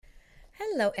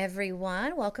Hello,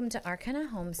 everyone. Welcome to Arcana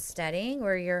Homesteading.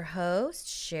 We're your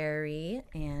hosts, Sherry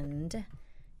and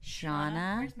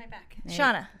Shauna. Where's my back?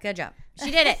 Shauna. Good job. She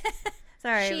did it.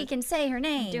 Sorry. She can say her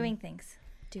name. Doing things.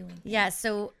 Yeah,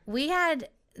 so we had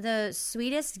the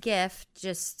sweetest gift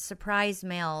just surprise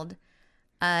mailed.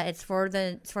 It's for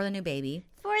the new baby.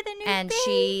 For the new and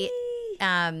baby.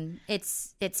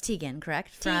 It's Tegan,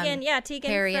 correct? Tegan,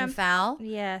 Tegan. Harry and Fowl.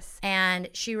 Yes. And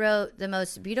she wrote the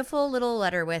most beautiful little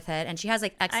letter with it, and she has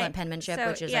like excellent penmanship,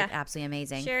 which is like absolutely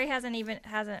amazing. Sherry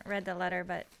hasn't read the letter,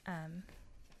 but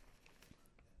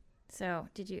so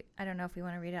I don't know if we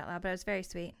want to read it out loud, but it was very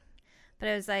sweet. But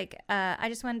it was like, I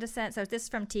just wanted to send, so this is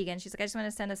from Tegan. She's like, I just want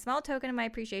to send a small token of my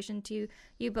appreciation to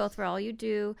you both for all you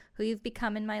do, who you've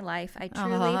become in my life. I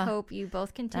truly hope you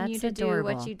both continue to do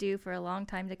what you do for a long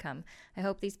time to come. I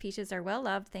hope these peaches are well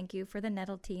loved. Thank you for the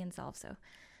nettle tea and salsa.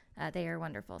 They are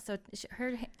wonderful. So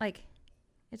her, like,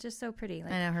 it's just so pretty.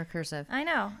 Like, I know her cursive. I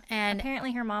know. And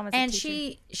apparently her mom is a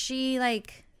teacher. And she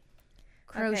like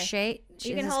crochet. Okay.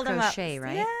 You can hold crochet, them up.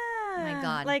 Right? Yeah. Oh my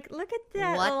God. Like, look at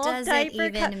that. What does it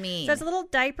even mean? So it's a little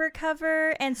diaper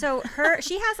cover. And so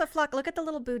she has a flock. Look at the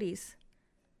little booties.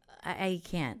 I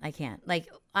can't. Like,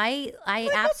 I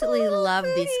absolutely love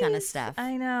these kind of stuff.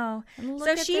 I know.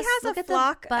 So she has a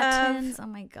flock buttons. Oh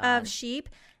my God. Of sheep.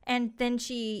 And then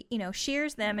she,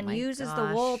 shears them and uses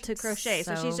the wool to crochet.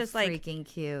 So she's just like freaking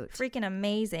cute. Freaking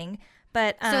amazing.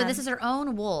 But so this is her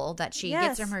own wool that she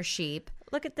gets from her sheep.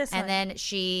 Look at this and then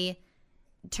she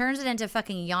turns it into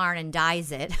fucking yarn and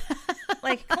dyes it.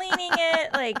 Like cleaning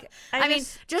it, like I mean,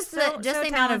 just the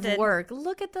amount of work.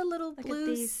 Look at the little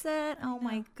blue set. Oh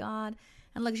my God.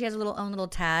 And look, she has own little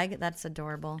tag. That's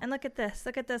adorable. And look at this.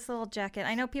 Look at this little jacket.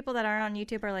 I know people that aren't on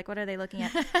YouTube are like, what are they looking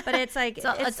at? But it's like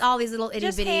it's all these little itty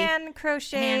bitty hand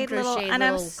crocheted little and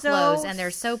I'm clothes, and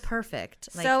they're so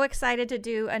perfect. So excited to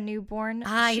do a newborn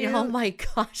shoot. Oh my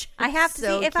gosh. I have to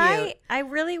see if I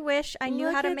really wish I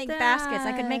knew how to make baskets.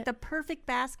 I could make the perfect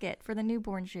basket for the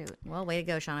newborn shoot. Well, way to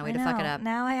go, Shauna. Way to fuck it up.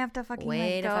 Now I have to fucking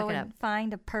go and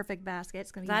find a perfect basket.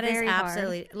 It's going to be very hard. That is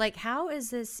absolutely like, how is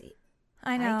this?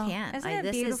 I know. I can't. Isn't it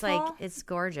this beautiful? Is like, it's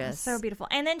gorgeous. It's so beautiful.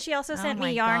 And then she also sent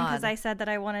me yarn because I said that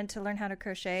I wanted to learn how to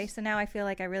crochet. So now I feel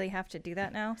like I really have to do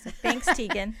that now. So thanks,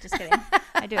 Tegan. Just kidding.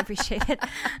 I do appreciate it.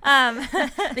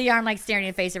 The yarn like staring in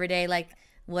your face every day. Like,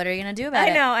 what are you going to do about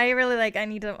it? I know. I really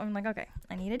I'm like, okay,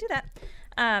 I need to do that.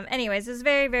 Anyways, it was a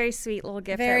very, very sweet little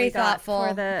gift. Very that we thoughtful.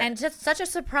 Got for and just such a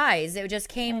surprise. It just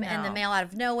came in the mail out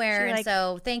of nowhere. And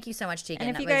so thank you so much, Tegan.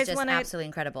 And if you was guys just want to absolutely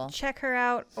incredible. Check her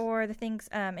out or the things,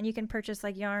 and you can purchase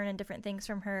like yarn and different things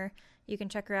from her. You can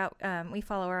check her out. We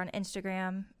follow her on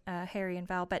Instagram, Harry and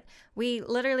Val, but we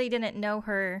literally didn't know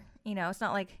her. It's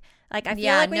not like I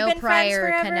feel like we've been friends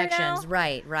forever connections. Now.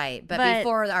 Right. But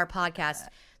before our podcast,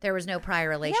 there was no prior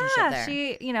relationship there.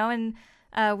 She,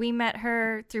 and we met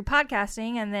her through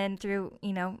podcasting and then through,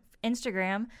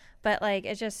 Instagram. But like,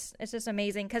 it's just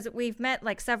amazing because we've met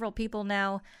like several people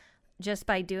now just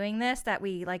by doing this that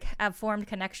we like have formed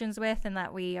connections with and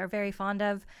that we are very fond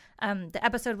of. The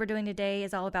episode we're doing today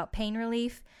is all about pain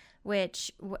relief, which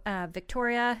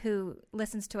Victoria, who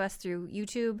listens to us through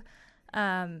YouTube,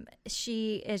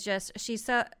 she's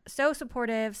so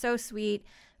supportive, so sweet.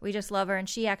 We just love her, and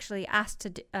she actually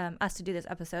asked us to do this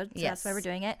episode, so that's why we're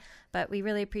doing it. But we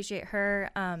really appreciate her.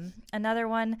 Another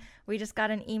one, we just got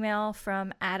an email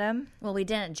from Adam. Well, we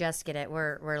didn't just get it.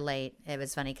 We're late. It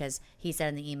was funny because he said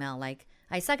in the email, like,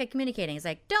 I suck at communicating. It's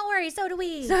like, don't worry, so do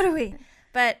we. So do we.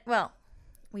 But, well,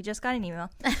 we just got an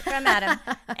email from Adam,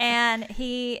 and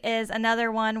he is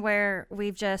another one where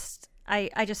we've just,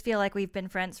 I just feel like we've been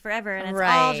friends forever, and it's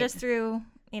all just through...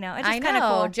 it's just kind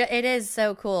of cool. It is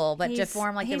so cool, but to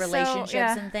form like the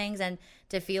relationships and things, and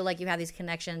to feel like you have these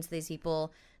connections to these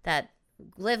people that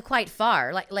live quite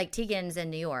far, like Tegan's in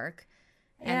New York,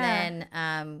 and then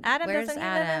Adam where's doesn't he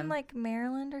live in like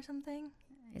Maryland or something?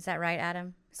 Is that right,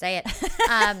 Adam? Say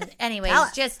it. Anyways,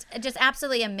 just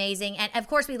absolutely amazing, and of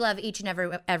course we love each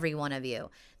and every one of you.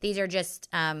 These are just.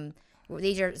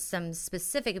 These are some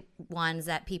specific ones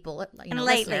that people,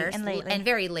 listeners, and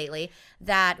very lately,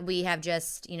 that we have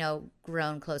just,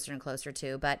 grown closer and closer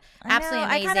to. But absolutely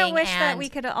amazing. I kind of wish that we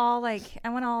could all I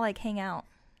want to all hang out.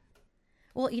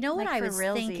 Well, you know what I was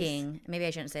thinking? Maybe I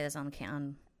shouldn't say this on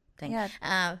thing.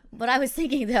 Yeah. What I was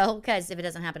thinking though, because if it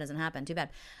doesn't happen. Too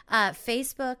bad.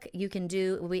 Facebook, you can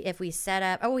do. If we set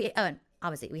up.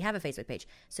 Obviously we have a Facebook page,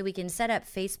 so we can set up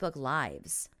Facebook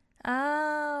Lives.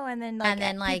 Oh, and then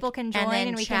people can join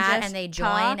and we chat can just and they join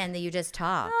talk. And then you just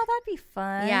talk. Oh, that'd be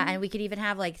fun. Yeah, and we could even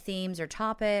have like themes or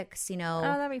topics, Oh,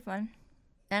 that'd be fun.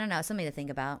 I don't know, something to think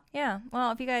about. Yeah.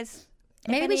 Well, if you guys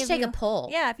Maybe we should take a poll.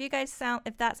 Yeah, if you guys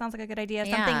if that sounds like a good idea,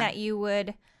 something that you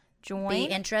would join, be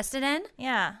interested in.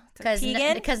 Yeah, because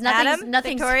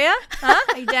nothing's Victoria, huh?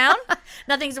 Are you down?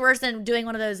 Nothing's worse than doing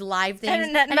one of those live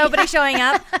things and nobody showing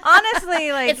up.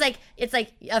 Honestly, like it's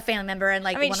like a family member and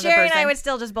like I mean, one Sherry of the and I would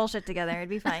still just bullshit together. It'd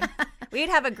be fine. We'd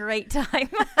have a great time.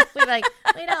 We'd like,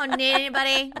 we don't need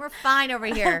anybody. We're fine over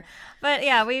here. But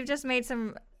yeah, we've just made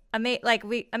some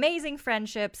amazing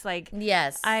friendships. Like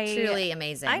truly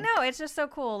amazing. I know, it's just so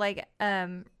cool. Like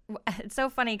it's so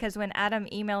funny because when Adam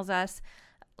emails us,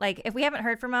 like if we haven't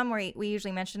heard from him, we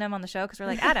usually mention him on the show because we're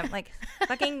like, Adam, like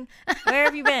fucking where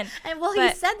have you been? And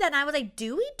he said that and I was like,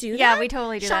 do we do that? Yeah, we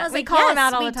totally do that. We call him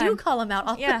out all the time. We do call him out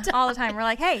all the time. All the time. We're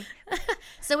like, hey.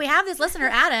 So we have this listener,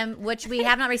 Adam, which we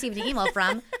have not received an email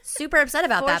from. Super upset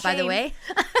about that, by the way.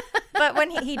 But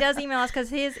when he does email us, because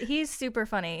he's super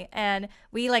funny, and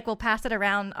we will pass it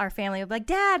around our family. We'll be like,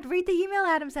 Dad, read the email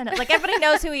Adam sent us. Like everybody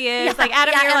knows who he is. Like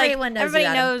Adam, everybody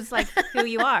knows like who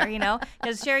you are, you know?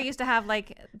 Because Sherry used to have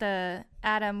like the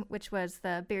Adam, which was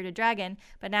the bearded dragon,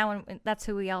 but now when that's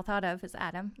who we all thought of as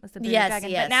Adam, was the bearded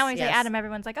dragon. But now when you say Adam,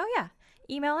 everyone's like, oh yeah,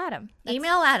 email Adam.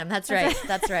 Email Adam. That's right.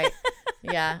 That's right.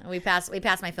 Yeah, we pass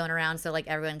my phone around so like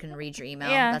everyone can read your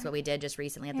email. Yeah. That's what we did just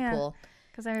recently at the pool.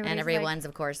 And everyone's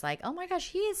of course like, oh my gosh,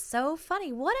 he is so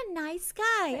funny. What a nice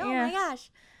guy. Oh my gosh.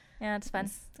 Yeah, it's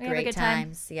fun. We have a good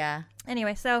times. Time. Yeah.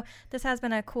 Anyway, so this has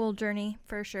been a cool journey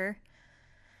for sure.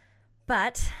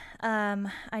 But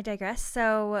I digress.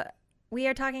 So we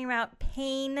are talking about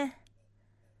pain,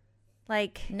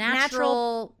 like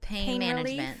natural pain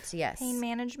management. Relief, yes. Pain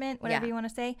management, whatever you want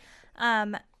to say.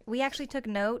 We actually took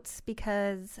notes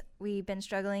because we've been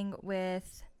struggling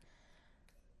with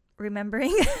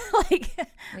remembering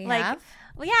have?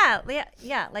 Well,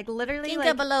 yeah, like literally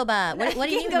Ginkgo biloba. What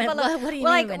do you mean? What do you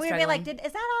mean? We were like,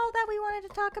 is that all that we wanted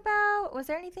to talk about? Was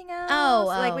there anything else?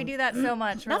 Oh, we do that so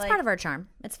much. That's part of our charm.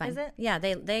 It's fine. Is it? Yeah,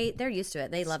 they're used to it.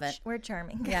 They love it. We're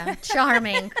charming. Yeah,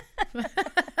 charming.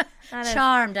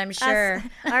 Charmed, I'm sure.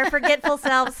 Our forgetful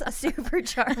selves, super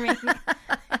charming.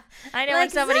 I know when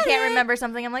somebody can't remember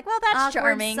something, I'm like, well, that's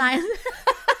charming.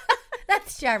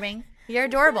 That's charming. You're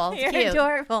adorable. It's cute.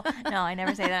 Adorable. No, I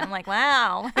never say that. I'm like,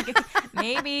 wow,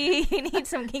 maybe you need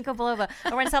some ginkgo biloba.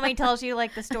 Or when somebody tells you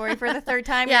like the story for the third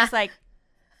time, you're just like,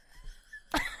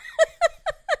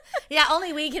 yeah,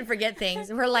 only we can forget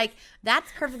things. We're like, that's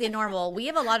perfectly normal. We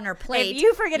have a lot on our plate. If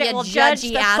you forget it, we'll judge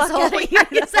the fuck out of you.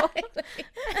 Exactly.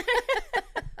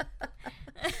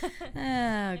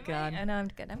 Oh God. No, I'm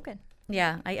good.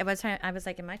 Yeah, I was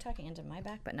like, am I talking into my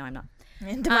back? But no, I'm not.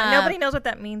 Nobody knows what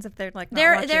that means if they're like not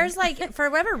watching. There's like, for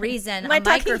whatever reason, a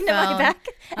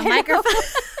microphone.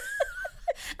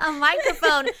 A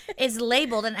microphone is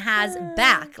labeled and it has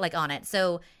back like on it.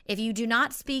 So if you do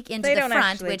not speak into the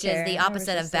front, which is the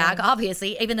opposite of back,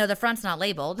 obviously, even though the front's not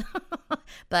labeled,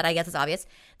 but I guess it's obvious,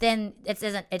 then it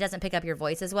doesn't pick up your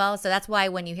voice as well. So that's why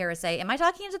when you hear us say, am I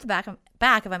talking into the back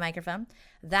of a microphone?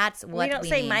 That's what we don't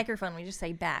say mean. Microphone, we just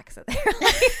say back. So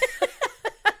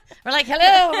we're like,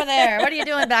 hello over there. What are you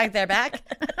doing back there, back?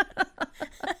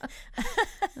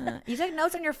 You took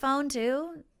notes on your phone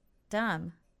too?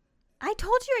 Dumb. I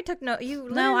told you I took notes.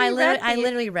 I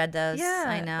literally read those. Yeah,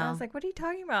 I know. I was like, what are you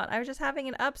talking about? I was just having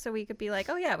it up so we could be like,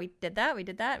 oh yeah, we did that. We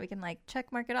can like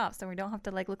check mark it off so we don't have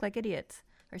to like look like idiots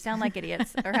or sound like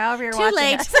idiots or however you're watching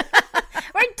late. Us.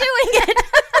 We're doing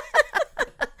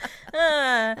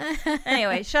it.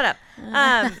 Anyway, shut up.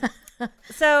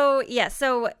 So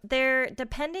they're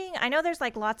depending. I know there's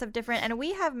like lots of different, and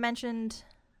we have mentioned.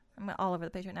 I'm all over the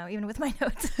place right now, even with my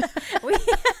notes.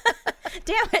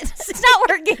 Damn it, it's not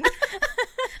working.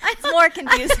 It's more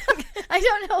confusing. I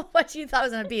don't know what you thought it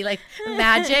was going to be, like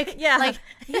magic. Yeah, like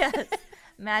yes,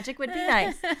 magic would be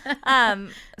nice.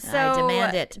 So I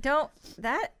demand it.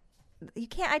 You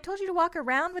can't. I told you to walk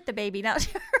around with the baby, not.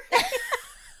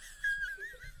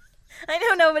 I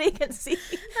know nobody can see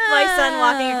my son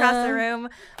walking across the room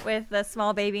with the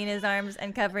small baby in his arms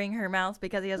and covering her mouth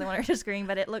because he doesn't want her to scream,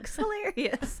 but it looks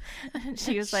hilarious. And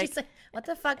she's like, what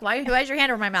the fuck? Why is your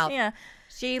hand over my mouth? Yeah.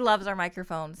 She loves our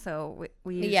microphone, so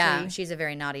we usually... Yeah, she's a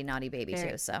very naughty baby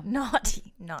too, so.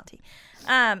 Naughty.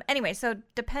 Anyway, so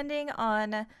depending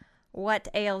on what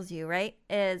ails you, right,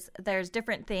 there's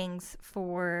different things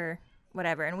for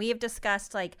whatever. And we have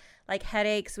discussed like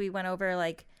headaches. We went over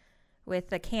like with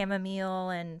the chamomile,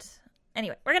 and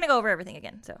anyway, we're gonna go over everything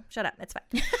again, so shut up, it's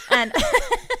fine. And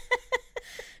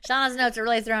Shauna's notes are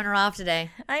really throwing her off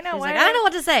today. I know. I don't know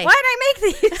what to say. Why did I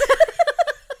make these?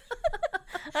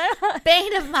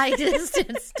 Bane of my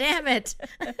existence. Damn it.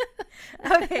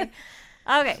 Okay.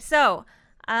 So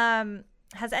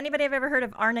has anybody ever heard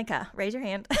of arnica? Raise your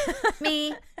hand.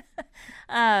 Me.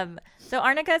 So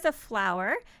arnica is a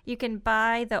flower. You can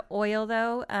buy the oil,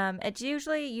 though. It's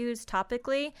usually used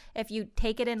topically. If you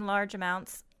take it in large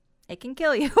amounts, it can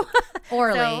kill you.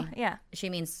 Orally. So, yeah. She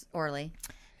means orally.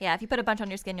 Yeah, if you put a bunch on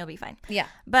your skin, you'll be fine. Yeah.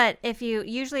 But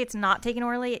usually it's not taken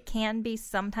orally. It can be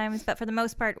sometimes, but for the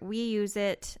most part, we use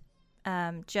it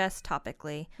just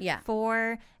topically. Yeah.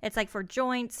 It's like for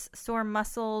joints, sore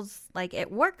muscles. Like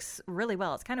it works really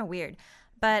well. It's kind of weird.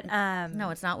 But no,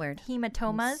 it's not weird.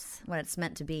 Hematomas. It's what it's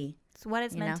meant to be. It's what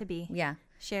it's meant to be. Yeah.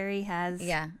 Sherry has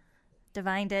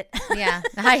divined it. Yeah,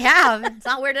 I have. It's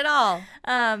not weird at all.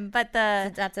 But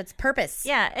That's its purpose.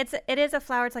 Yeah, it is a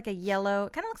flower. It's like a yellow,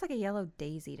 kind of looks like a yellow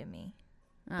daisy to me.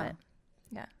 Oh. But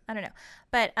yeah, I don't know.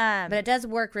 But it does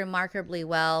work remarkably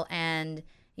well, and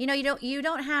you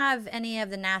don't have any of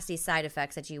the nasty side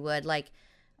effects that you would like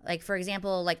for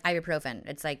example, like ibuprofen.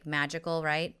 It's like magical,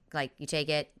 right? Like you take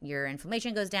it, your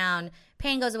inflammation goes down,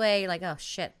 pain goes away. You're like, oh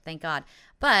shit, thank God.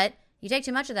 But you take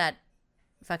too much of that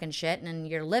fucking shit, and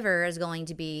your liver is going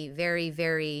to be very,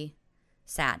 very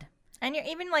sad. And you're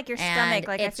even like your stomach,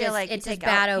 like I feel like it's just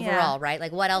bad overall, right?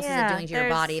 Like what else is it doing to your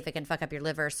body if it can fuck up your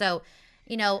liver? So,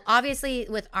 obviously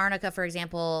with arnica, for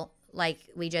example, like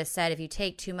we just said, if you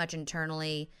take too much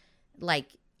internally, like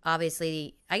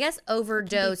obviously, I guess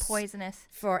overdose poisonous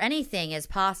for anything is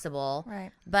possible.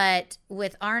 Right. But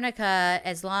with arnica,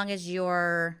 as long as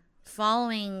you're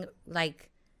following like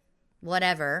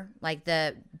whatever, like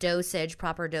the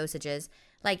proper dosages,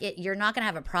 like you're not going to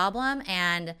have a problem.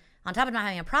 And on top of not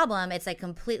having a problem, it's like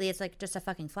just a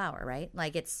fucking flower, right?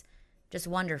 Like it's just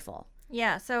wonderful.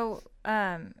 Yeah. So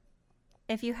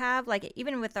if you have like,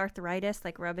 even with arthritis,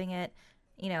 like rubbing it,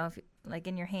 if like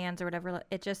in your hands or whatever,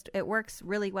 it works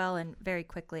really well and very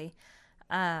quickly.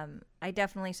 I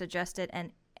definitely suggest it.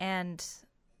 And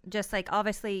just like,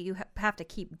 obviously you have to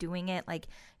keep doing it. Like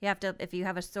you have to, if you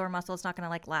have a sore muscle, it's not going to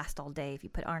like last all day. If you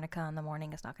put arnica in the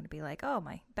morning, it's not going to be like, oh,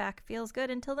 my back feels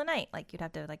good until the night. Like you'd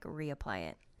have to like reapply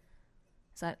it.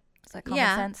 Is that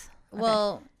common sense? Okay.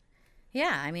 Well,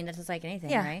 yeah. I mean, it's just like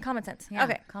anything, right? Common sense. Yeah,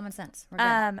 okay. Common sense. We're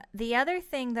good. The other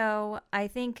thing though, I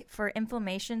think for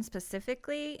inflammation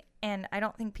specifically, and I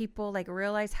don't think people like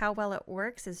realize how well it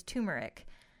works, is turmeric.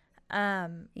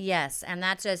 Yes. And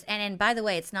that's just, and by the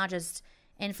way, it's not just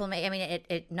inflammation. I mean,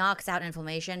 it knocks out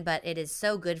inflammation, but it is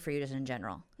so good for you just in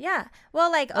general. Yeah. Well,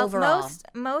 like overall,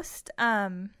 most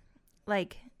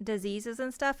like diseases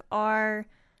and stuff are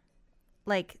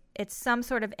like, it's some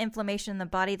sort of inflammation in the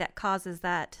body that causes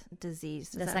that disease.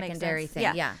 Does that secondary make sense?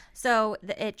 thing. Yeah. So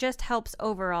it just helps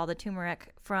overall, the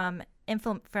turmeric, from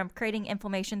creating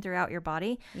inflammation throughout your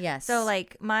body. Yes. So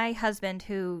like my husband,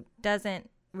 who doesn't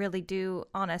really do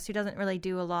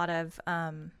a lot of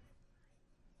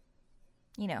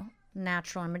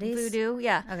natural remedies. Voodoo.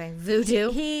 Yeah. Okay.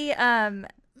 Voodoo.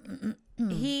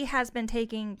 He has been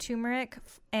taking turmeric,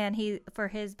 and for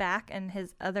his back and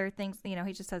his other things, he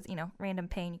just says, random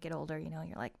pain. You get older, you're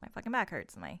like, my fucking back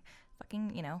hurts, my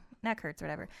fucking, neck hurts or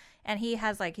whatever. And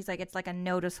he's like, it's like a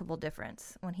noticeable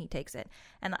difference when he takes it.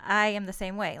 And I am the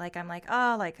same way. Like, I'm like,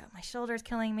 oh, like my shoulder's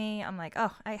killing me. I'm like,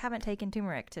 oh, I haven't taken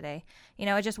turmeric today.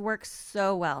 It just works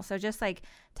so well. So just like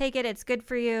take it. It's good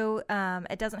for you.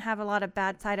 It doesn't have a lot of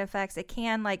bad side effects. It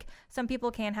can, like, some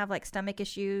people can have like stomach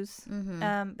issues,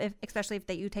 especially if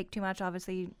you take too much.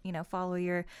 Obviously, follow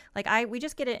your, like, we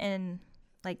just get it in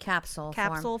like capsule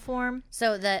form.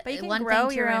 So but you can one grow thing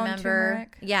to your remember, own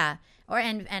turmeric. yeah,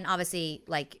 and obviously,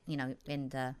 like, in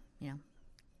the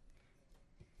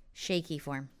shaky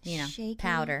form, shaky?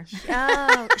 powder.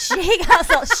 Oh,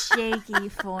 shaky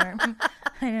form.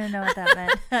 I didn't know what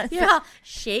that meant.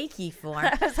 Shaky form.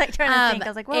 I was like trying to think. I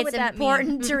was like, what would that mean? It's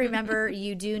important to remember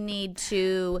you do need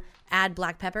to add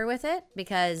black pepper with it,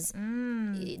 because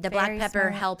the black pepper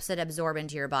helps it absorb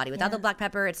into your body. Without the black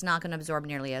pepper, it's not going to absorb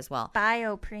nearly as well.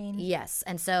 Bioprene. Yes,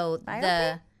 and so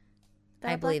I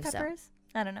believe so.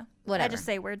 I don't know. Whatever. I just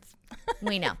say words.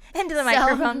 We know. Into the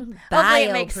microphone. Hopefully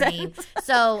it makes sense.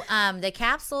 So the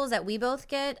capsules that we both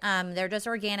get, they're just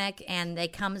organic, and they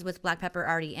comes with black pepper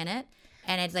already in it,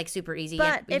 and it's like super easy.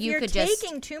 But if you're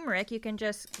taking turmeric, you can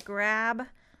just grab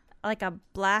like a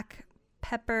black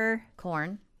pepper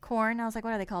corn. I was like,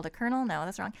 what are they called? A kernel? No,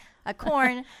 that's wrong. A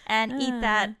corn, and eat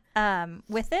that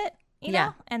with it. You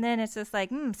know, and then it's just like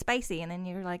spicy, and then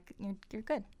you're like you're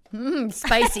good.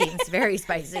 Spicy. It's very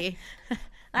spicy.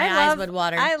 My eyes would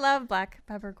water. I love black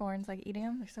peppercorns. Like eating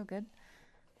them, they're so good.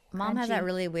 Mom has that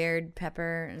really weird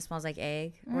pepper, and it smells like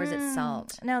egg. Or is it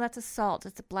salt? No, that's a salt.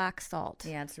 It's a black salt.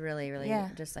 Yeah, it's really, really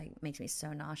just like makes me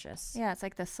so nauseous. Yeah, it's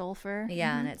like the sulfur.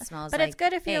 Yeah, and it smells. But like it's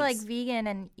good if eggs. you're like vegan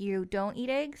and you don't eat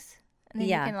eggs. And then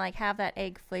you can like have that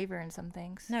egg flavor in some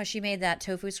things. No, she made that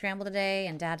tofu scramble today,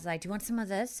 and Dad's like, "Do you want some of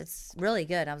this? It's really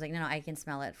good." I was like, "No, I can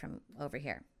smell it from over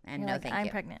here." And You're no, like, thank I'm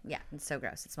you. pregnant. Yeah, it's so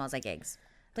gross. It smells like eggs.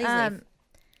 Please leave.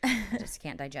 I just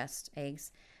can't digest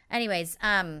eggs. Anyways,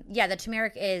 yeah, the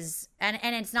turmeric is, and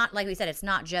it's not, like we said, it's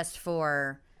not just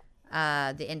for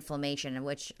the inflammation,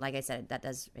 which, like I said, it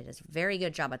does a very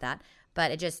good job at that.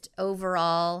 But it just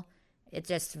overall, it's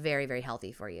just very, very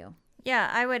healthy for you. Yeah,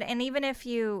 I would. And even if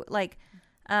you like,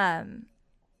 because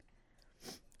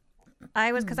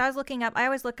I was looking up, I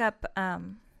always look up,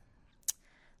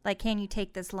 like, can you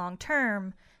take this long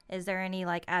term? Is there any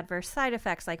like adverse side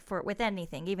effects, like with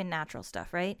anything, even natural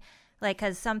stuff, right? Like,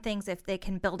 because some things, if they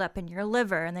can build up in your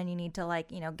liver, and then you need to like,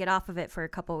 get off of it for a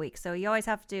couple of weeks. So you always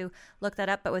have to look that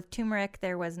up. But with turmeric,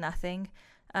 there was nothing.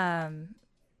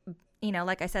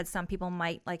 Like I said, some people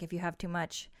might, like, if you have too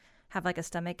much, have like a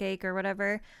stomach ache or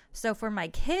whatever. So for my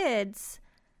kids,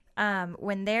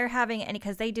 when they're having any,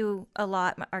 because they do a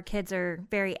lot, our kids are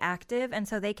very active, and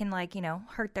so they can like,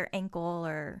 hurt their ankle,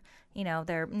 or,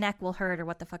 their neck will hurt, or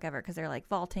what the fuck ever, because they're like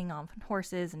vaulting on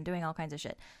horses and doing all kinds of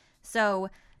shit. So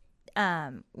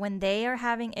when they are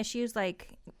having issues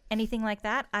like anything like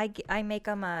that, I make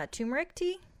them a turmeric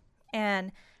tea,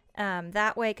 and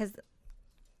that way, because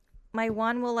my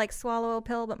one will like swallow a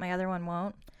pill, but my other one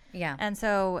won't. Yeah. And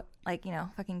so, like,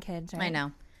 fucking kids, right? I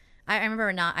know. I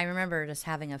remember just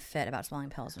having a fit about swallowing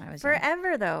pills when I was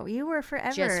forever, though. You were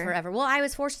forever. Just forever. Well, I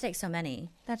was forced to take so many.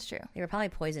 That's true. They were probably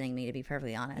poisoning me, to be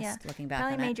perfectly honest. Yeah. Looking back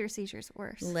probably on it. made your seizures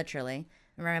worse. Literally.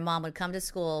 I remember my mom would come to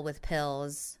school with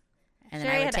pills, and then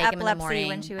Sherry I would had take them in the epilepsy morning.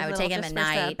 when she was I would little, take them just at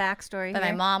for night. the backstory But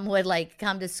here. my mom would like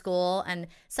come to school, and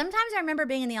sometimes I remember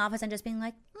being in the office and just being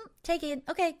like, "Take it,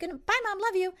 okay, good, bye, Mom,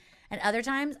 love you." And other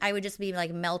times I would just be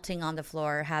like melting on the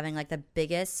floor, having like the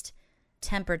biggest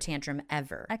temper tantrum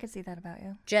ever. I could see that about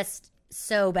you. Just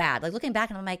so bad. Like looking back,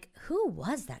 and I'm like, who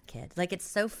was that kid? Like, it's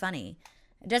so funny,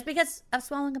 just because of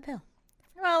swallowing a pill.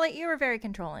 Well, like, you were very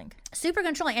controlling. Super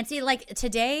controlling. And see, like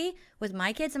today with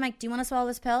my kids, I'm like, do you want to swallow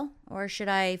this pill, or should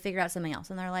I figure out something else?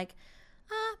 And they're like,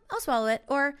 I'll swallow it,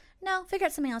 or no, figure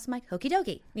out something else. I'm like, hokey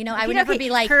dokey. I would never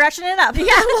be like crushing it up. Yeah,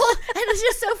 well, and it's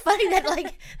just so funny that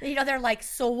like, they're like,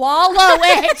 swallow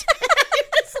it.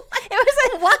 It was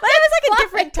like a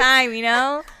different time,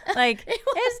 like it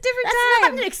was a different time.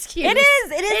 Not an excuse. It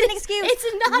is an excuse. It's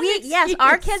not an excuse. Yes,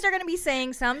 our kids are going to be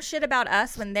saying some shit about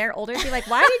us when they're older. Be like,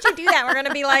 why did you do that? We're going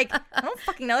to be like, I don't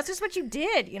fucking know. It's just what you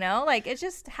did, like, it's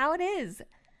just how it is.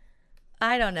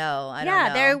 I don't know.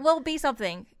 Yeah, there will be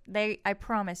something. I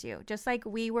promise you. Just like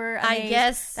we were amazed, I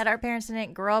guess, that our parents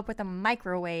didn't grow up with a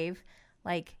microwave.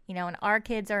 Like, and our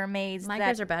kids are amazed.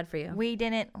 Microwaves are bad for you. We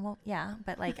didn't. Well, yeah,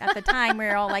 but like at the time we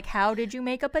were all like, "How did you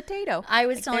make a potato?" I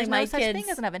was like, telling my kids, "There's no such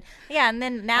thing as an oven." Yeah, and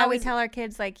then now we tell our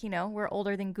kids like, we're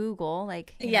older than Google.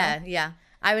 Like, yeah.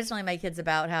 I was telling my kids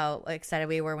about how excited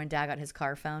we were when Dad got his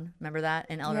car phone. Remember that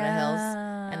in El Dorado Hills?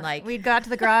 And like, we'd go out to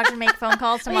the garage and make phone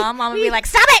calls to Mom. Mom would be like,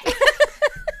 "Stop it!"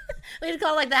 We'd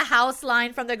call like the house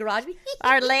line from the garage.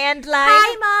 Our landline.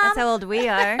 Hi, Mom. That's how old we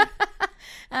are.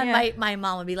 And my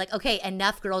mom would be like, "Okay,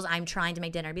 enough, girls. I'm trying to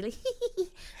make dinner." I'd be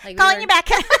like calling you back.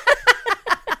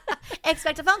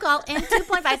 Expect a phone call in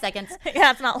 2.5 seconds.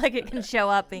 Yeah, it's not like it can show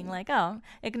up being like, "Oh,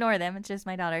 ignore them." It's just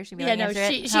my daughter. She'd be like,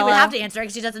 she would have to answer it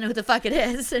because she doesn't know who the fuck it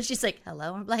is. And she's like,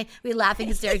 "Hello." I'm like, we laughing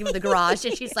hysterically from the garage,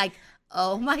 and she's like,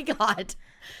 "Oh my god,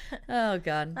 oh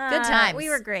god, good times." We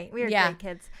were great. We were great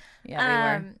kids.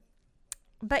 Yeah, we were.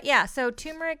 But yeah, so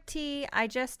turmeric tea, I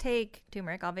just take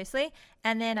turmeric, obviously,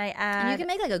 and then I add. And you can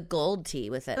make like a gold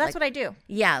tea with it. That's what I do.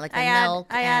 Yeah, like the milk.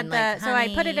 I add and the like honey, so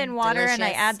I put it in water, delicious. and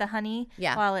I add the honey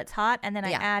while it's hot, and then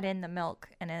I Yeah. add in the milk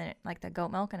and then like the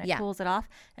goat milk, and it cools it off,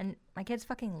 and my kids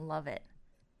fucking love it.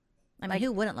 I mean, like,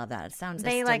 who wouldn't love that? It sounds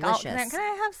they it's like. delicious. Can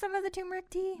I have some of the turmeric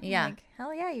tea? Yeah. I'm like,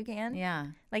 hell yeah, you can. Yeah.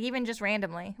 Like even just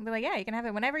randomly, I'll be like, yeah, you can have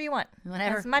it whenever you want,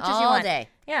 Whenever, as much as all you want. day.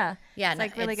 Yeah. Yeah, It's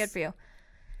like really good for you.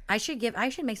 I should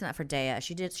make some of that for Daya.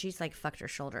 She's like fucked her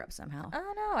shoulder up somehow.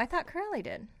 Oh no, I thought Curly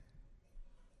did.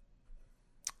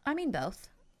 I mean both.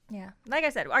 Yeah. Like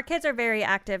I said, our kids are very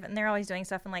active and they're always doing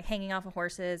stuff and like hanging off of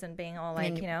horses and being all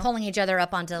like, pulling each other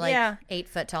up onto like 8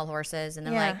 foot tall horses, and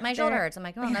then like, my shoulder hurts. I'm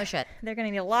like, oh, no shit. They're going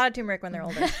to need a lot of turmeric when they're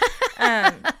older.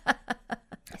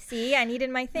 See, I needed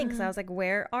my thing because I was like,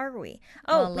 where are we?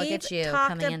 Oh, well, look we've at you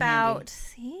talked coming about, in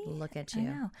see? Look at I you.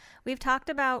 know. We've talked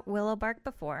about willow bark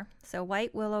before. So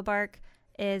white willow bark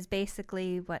is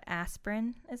basically what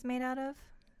aspirin is made out of.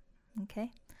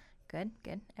 Okay. Good.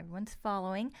 Everyone's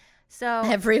following. So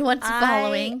everyone's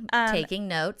following, taking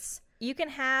notes. You can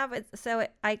have,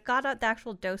 I got out the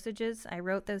actual dosages. I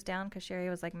wrote those down because Sherry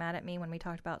was like mad at me when we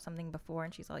talked about something before,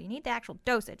 and she's all, you need the actual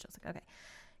dosage. I was like, okay.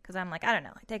 because I'm like, I don't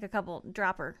know, I take a couple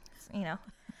dropper, you know.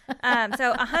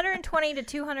 So 120 to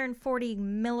 240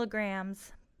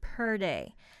 milligrams per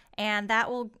day. And that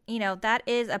will, you know, that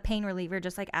is a pain reliever,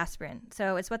 just like aspirin.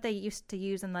 So it's what they used to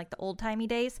use in like the old timey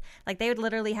days. Like they would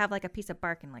literally have like a piece of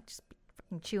bark and like just be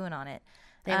fucking chewing on it.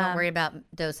 They won't worry about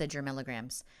dosage or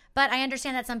milligrams. But I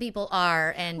understand that some people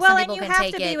are, and some people can take it. Well, and you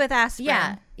have to be with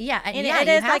aspirin. Yeah. And it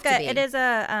is like it is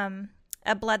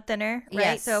a blood thinner, right?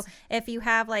 Yes. So if you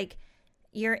have like,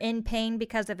 you're in pain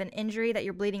because of an injury that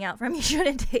you're bleeding out from, you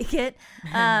shouldn't take it.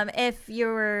 If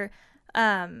you're,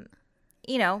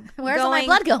 you know, where's all my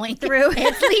blood going through?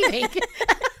 It's leaving.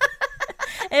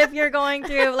 If you're going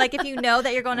through, like, if you know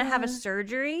that you're going to have a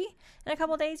surgery in a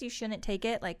couple of days, you shouldn't take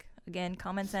it. Like, again,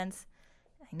 common sense.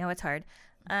 I know it's hard.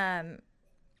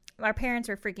 Our parents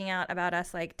were freaking out about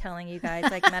us, like, telling you guys,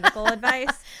 like, medical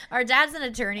advice. Our dad's an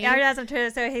attorney. Our dad's an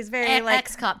attorney, so he's very, and like...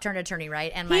 ex-cop turned attorney,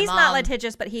 right? And my he's mom... not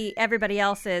litigious, but everybody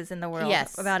else is in the world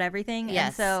about everything. Yes.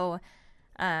 And so...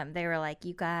 they were like,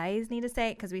 you guys need to say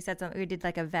it, because we said something. We did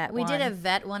like a vet one. We did a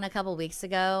vet one a couple weeks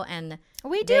ago, and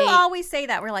we do always say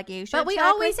that. We're like, you should. But we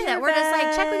always say that. We're just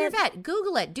like, check with your vet,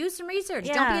 Google it, do some research.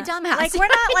 Yeah. Don't be a dumbass. Like we're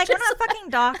not fucking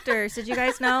doctors. Did you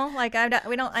guys know? Like I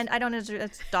don't.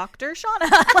 It's Dr. Shauna.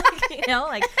 Like, you know,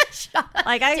 like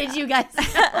did you guys?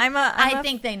 I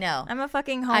think they know. I'm a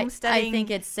fucking homesteading. I think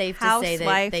it's safe to say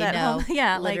that they know. Home.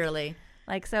 Yeah, literally.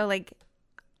 Like.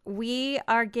 We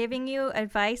are giving you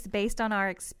advice based on our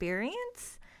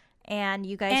experience, and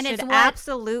you guys should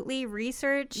absolutely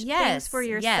research things for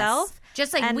yourself. Yes.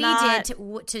 Just like we did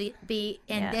to be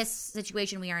in this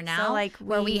situation we are now, so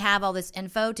where we have all this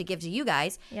info to give to you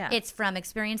guys. Yeah. It's from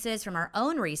experiences from our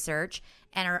own research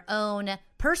and our own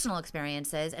personal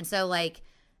experiences. And so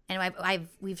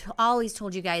we've always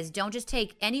told you guys, don't just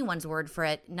take anyone's word for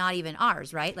it, not even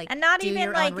ours, right? Like, and not do even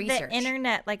your like own research. The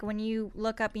internet. Like when you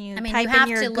look up and you type you have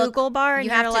in your to Google bar, and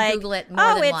you you're have like, to Google it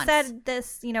more than once. It said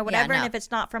this, you know, whatever. Yeah, no. And if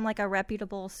it's not from like a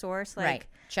reputable source, like right.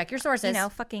 Check your sources. You know,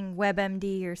 fucking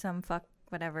WebMD or some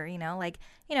whatever. You know, like,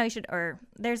 you know, you should. Or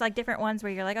there's like different ones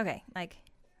where you're like, okay, like,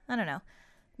 I don't know.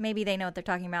 Maybe they know what they're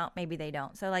talking about. Maybe they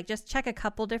don't. So, like, just check a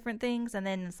couple different things, and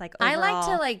then it's like overall. I like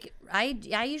to, like,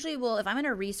 I usually will, if I'm going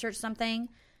to research something,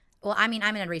 well, I mean,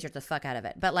 I'm going to research the fuck out of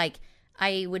it. But, like,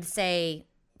 I would say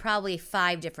probably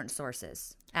 5 different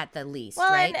sources at the least,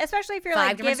 right? And especially if you're,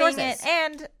 like, giving it,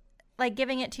 and, like,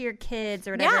 giving it to your kids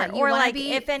or whatever. Yeah, or, like,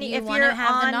 if you're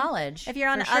have on, the knowledge. If you're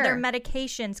on other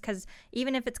medications, because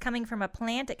even if it's coming from a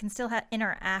plant, it can still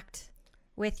interact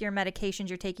with your medications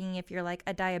you're taking if you're, like,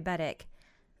 a diabetic.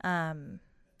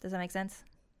 Does that make sense?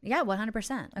 Yeah,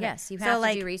 100%. Okay. Yes, you have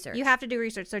to do research. You have to do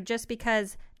research. So just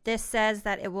because this says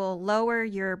that it will lower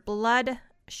your blood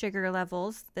sugar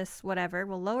levels, this whatever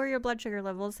will lower your blood sugar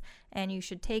levels, and you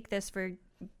should take this for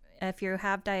if you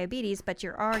have diabetes, but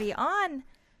you're already on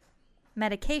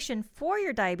medication for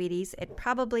your diabetes, it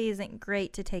probably isn't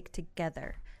great to take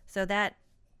together. So that,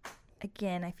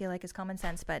 again, I feel like is common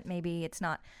sense, but maybe it's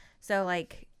not. So,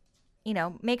 like, you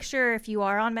know, make sure if you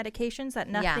are on medications that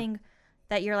nothing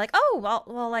that you're like, oh,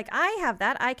 well, like I have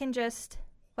that. I can just,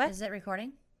 what? Is it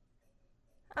recording?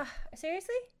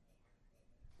 Seriously?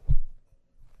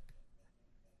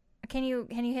 Can you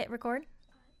hit record?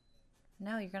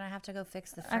 No, you're going to have to go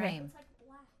fix the frame. Okay. It's like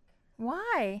black.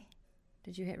 Why?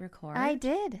 Did you hit record? I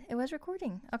did. It was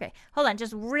recording. Okay. Hold on.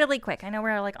 Just really quick. I know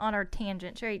we're like on our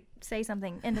tangent. Should I say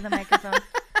something into the microphone?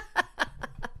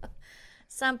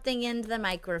 Something into the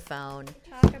microphone.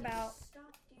 Talk about.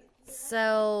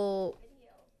 So,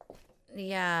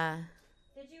 yeah.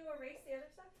 Did you erase the other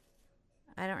stuff?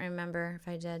 I don't remember if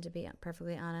I did, to be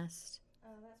perfectly honest. Oh,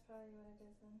 that's probably what it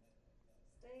is then.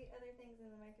 Say other things in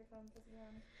the microphone.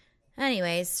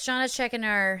 Anyways, Shauna's checking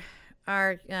our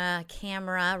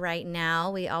camera right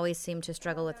now. We always seem to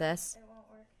struggle with this. It won't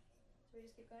work. Should we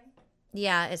just keep going?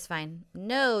 Yeah, it's fine.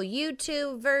 No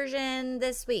YouTube version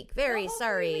this week. Very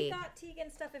sorry. We got Tegan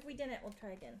stuff. If we didn't, we'll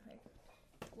try again.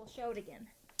 We'll show it again.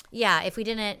 Yeah, if we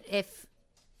didn't,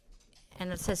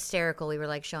 and it's hysterical. We were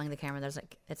like showing the camera.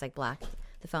 It's like black.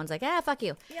 The phone's like, fuck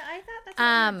you. Yeah, I thought that's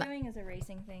what you were doing is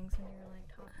erasing things when you were like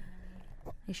talking to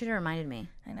me. You should have reminded me.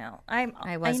 I know.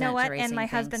 I wasn't. You know what? And my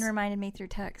husband reminded me through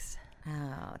text.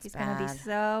 Oh, it's He's bad. going to be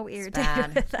so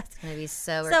irritated with us. It's going to be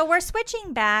so... So we're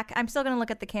switching back. I'm still going to look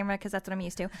at the camera because that's what I'm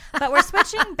used to. But we're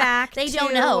switching back They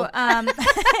don't know.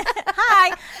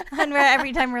 Hi. And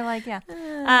every time we're like, yeah.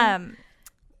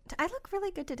 I look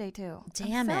really good today too.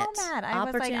 Damn I'm it! so mad. I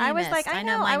was like, I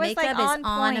know. My I was makeup like is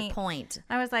on point.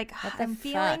 I was like, I'm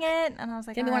feeling it, and I was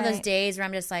like, it's gonna be one of those days where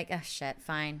I'm just like, oh shit,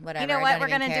 fine, whatever. You know what? We're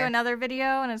gonna do another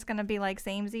video, and it's gonna be like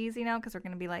samesies, because we're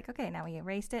gonna be like, okay, now we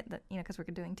erased it, because we're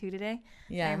doing 2 today.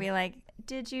 Yeah. And be like,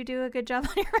 did you do a good job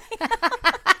on your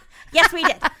makeup? Yes, we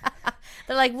did.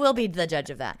 They're like, we'll be the judge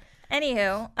of that.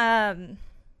 Anywho,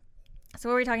 so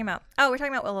what were we talking about? Oh, we're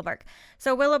talking about willow bark.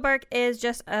 So willow bark is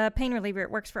just a pain reliever. It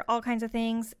works for all kinds of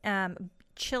things.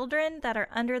 Children that are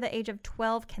under the age of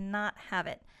 12 cannot have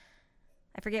it.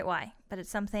 I forget why, but it's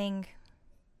something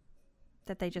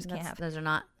that they just can't have. Those are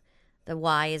not, the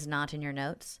why is not in your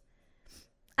notes?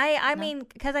 I mean,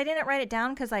 because I didn't write it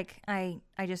down because I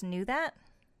just knew that,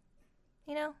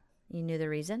 You knew the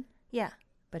reason? Yeah.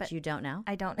 But you don't know?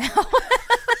 I don't know.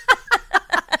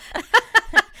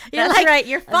 You're That's like, right.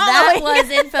 You're following. That was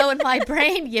info in my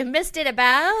brain. You missed it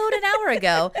about an hour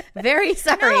ago. Very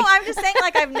sorry. No, I'm just saying,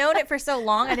 I've known it for so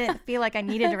long, I didn't feel like I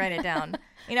needed to write it down.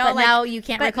 But now you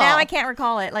can't recall. But now I can't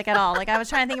recall it, at all. I was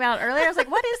trying to think about it earlier. I was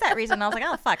like, what is that reason? And I was like,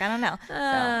 oh, fuck, I don't know. So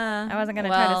I wasn't going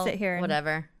to try to sit here.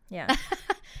 Whatever. Yeah.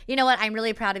 You know what? I'm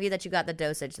really proud of you that you got the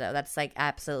dosage, though. That's,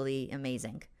 absolutely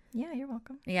amazing. Yeah, you're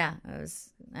welcome. Yeah,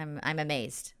 I'm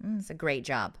amazed. It's a great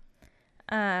job.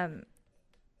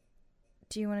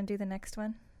 Do you want to do the next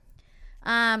one?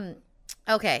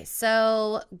 Okay,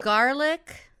 so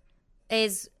garlic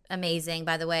is amazing,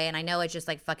 by the way, and I know it's just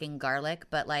fucking garlic,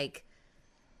 but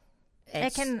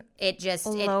it just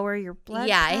lower your blood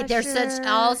pressure. Yeah, there's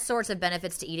all sorts of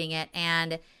benefits to eating it,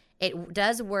 and it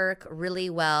does work really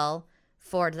well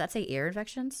for, does that say ear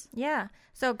infections? Yeah.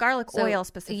 So garlic oil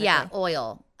specifically. Yeah,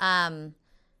 oil.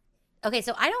 Okay,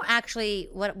 so I don't actually,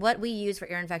 what we use for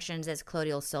ear infections is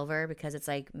colloidal silver because it's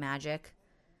magic.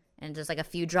 And just a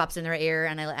few drops in their ear,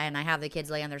 and I have the kids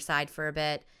lay on their side for a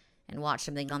bit and watch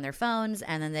something on their phones,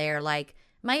 and then they're like,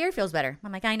 my ear feels better.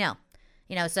 I'm like, I know.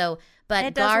 But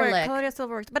it garlic. Does work. Colloidal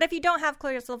silver works. But if you don't have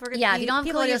colloidal silver, if you don't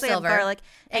have colloidal silver, garlic.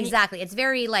 Exactly. It's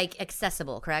very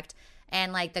accessible, correct?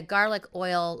 And the garlic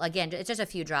oil, again, it's just a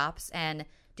few drops, and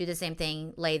do the same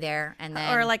thing, lay there, and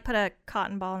then. Or put a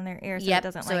cotton ball in their ear so it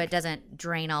doesn't it doesn't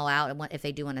drain all out if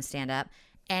they do want to stand up.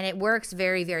 And it works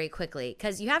very, very quickly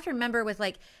because you have to remember with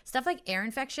stuff like ear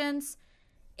infections,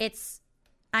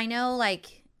 I know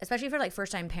especially for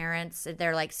first time parents,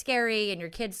 they're scary and your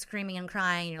kid's screaming and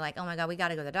crying and you're like, oh my God, we got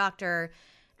to go to the doctor.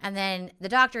 And then the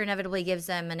doctor inevitably gives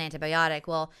them an antibiotic.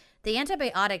 Well, the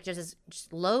antibiotic just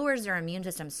lowers their immune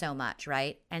system so much,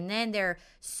 right? And then they're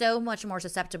so much more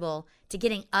susceptible to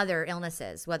getting other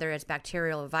illnesses, whether it's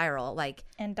bacterial or viral.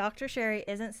 And Dr. Sherry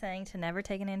isn't saying to never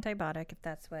take an antibiotic if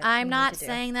that's what I'm not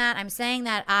saying that. I'm saying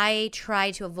that I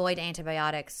try to avoid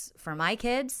antibiotics for my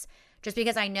kids just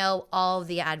because I know all of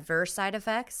the adverse side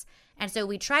effects. And so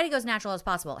we try to go as natural as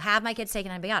possible. Have my kids take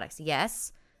antibiotics?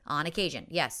 Yes. On occasion.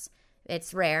 Yes.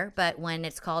 It's rare, but when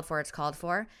it's called for, it's called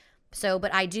for. So,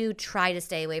 but I do try to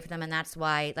stay away from them, and that's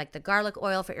why, the garlic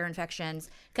oil for ear infections,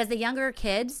 because the younger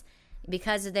kids,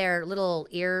 because of their little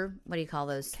ear, what do you call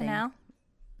those Canal? things?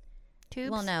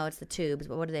 Tubes? Well, no, it's the tubes,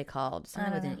 but what are they called?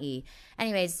 Something with an E.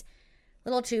 Anyways,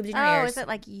 little tubes in your ears. ears. Is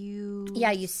it you?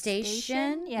 Yeah,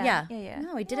 eustachian. Yeah.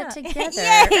 No, we did it together.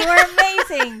 Yay, we're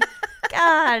amazing.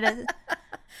 God.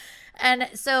 And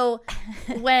so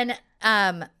when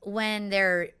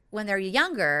they're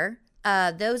younger,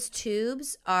 those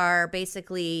tubes are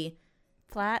basically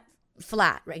flat,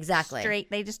 exactly. Straight.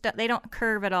 They don't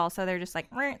curve at all, so they're just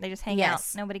they just hang out.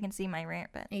 Nobody can see my rant,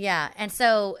 but yeah. And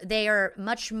so they are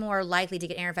much more likely to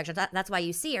get ear infections. That's why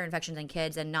you see ear infections in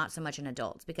kids and not so much in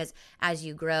adults, because as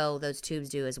you grow, those tubes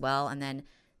do as well, and then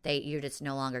you just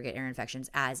no longer get ear infections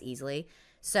as easily.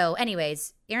 So,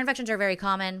 anyways, ear infections are very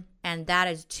common, and that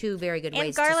is 2 very good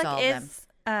ways to solve them.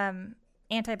 And garlic is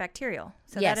antibacterial,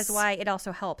 so that is why it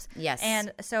also helps. Yes.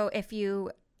 And so if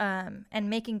you and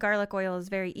making garlic oil is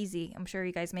very easy. I'm sure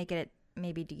you guys make it.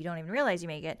 Maybe you don't even realize you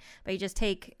make it, but you just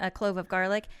take a clove of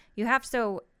garlic. You have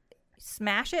to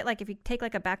smash it, if you take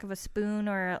a back of a spoon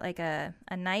or a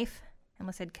knife. I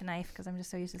almost said knife because I'm just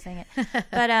so used to saying it.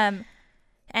 But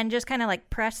and just kind of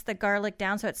press the garlic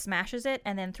down so it smashes it,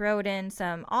 and then throw it in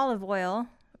some olive oil,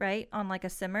 right, on a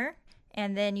simmer,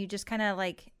 and then you just kind of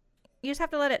you just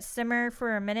have to let it simmer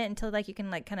for a minute until you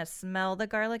can kind of smell the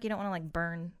garlic. You don't want to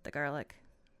burn the garlic.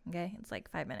 Okay, it's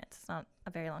 5 minutes. It's not a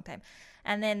very long time.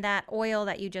 And then that oil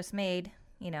that you just made,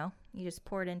 you just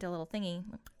pour it into a little thingy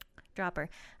dropper.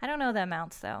 I don't know the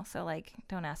amounts though, so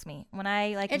don't ask me. When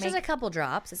I it's just a couple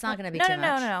drops. It's not going to be too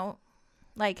much. No.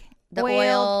 The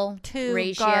oil to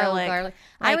ratio garlic.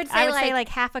 I would say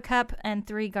half a cup and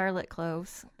 3 garlic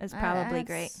cloves is probably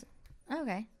great.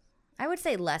 Okay. I would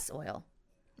say less oil.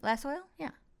 Less oil?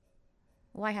 Yeah.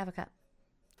 Why half a cup?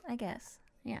 I guess.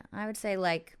 Yeah, I would say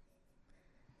like,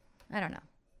 I don't know.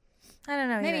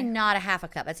 Maybe either. not a half a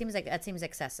cup. That seems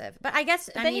excessive. But I guess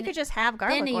then you could just have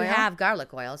garlic oil. Then you have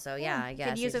garlic oil. So yeah, I guess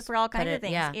you could use it for all kinds of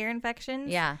things. Ear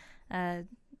infections. Yeah.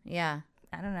 Yeah.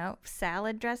 I don't know.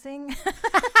 Salad dressing.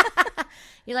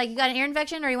 You're like, you got an ear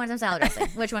infection or you want some salad dressing?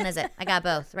 Which one is it? I got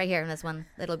both right here in this one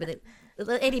little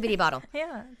itty bitty bottle.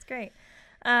 Yeah, it's great.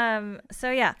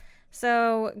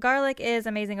 So garlic is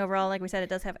amazing overall. Like we said, it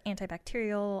does have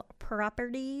antibacterial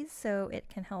properties, so it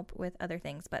can help with other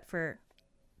things. But for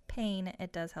pain,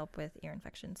 it does help with ear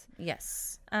infections.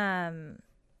 Yes. What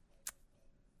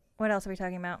else are we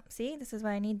talking about? See, this is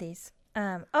why I need these.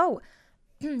 You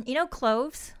know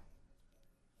cloves?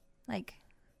 Like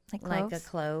cloves? Like a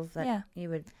clove that you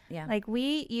would, Like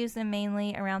we use them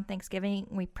mainly around Thanksgiving.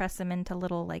 We press them into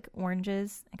little like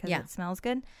oranges because it smells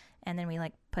good. And then we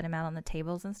like put them out on the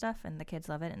tables and stuff, and the kids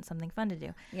love it, and it's something fun to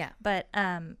do. Yeah. But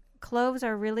cloves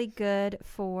are really good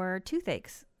for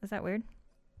toothaches. Is that weird?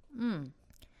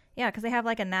 Yeah, because they have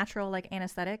like a natural like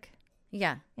anesthetic.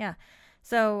 Yeah. Yeah.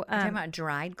 So you're talking about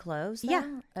dried cloves?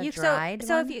 Though?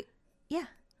 Yeah.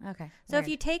 Okay. So if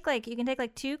you take you can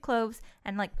take 2 cloves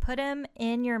and like put them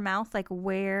in your mouth, like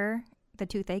where the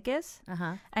toothache is,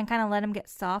 and kind of let them get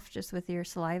soft just with your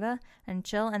saliva and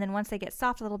chill. And then once they get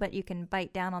soft a little bit, you can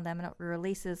bite down on them, and it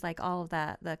releases like all of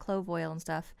the clove oil and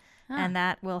stuff, and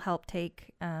that will help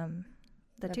take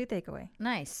the toothache away.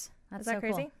 Nice. That's Is that so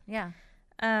crazy? Cool. Yeah.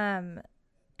 And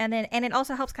it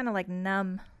also helps kind of like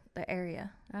numb the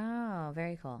area. Oh,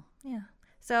 very cool. Yeah.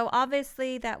 So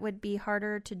obviously that would be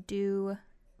harder to do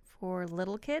for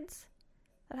little kids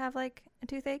that have like a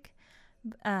toothache.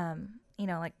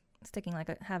 Like sticking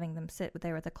having them sit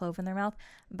there with a clove in their mouth.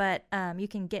 But you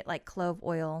can get like clove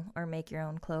oil or make your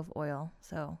own clove oil.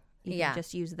 So you can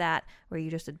just use that where you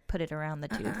just put it around the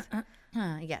tooth.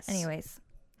 Yes. Anyways,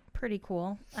 pretty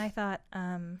cool. I thought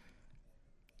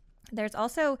there's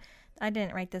also, I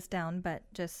didn't write this down, but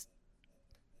just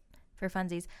for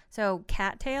funsies. So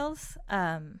cattails,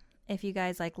 if you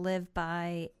guys like live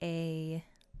by a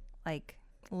like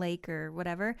lake or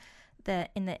whatever,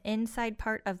 in the inside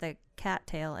part of the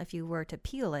cattail, if you were to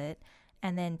peel it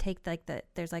and then take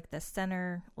there's like the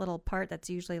center little part that's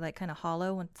usually like kind of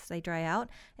hollow once they dry out,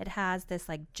 it has this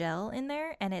like gel in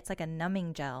there, and it's like a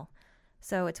numbing gel.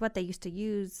 So it's what they used to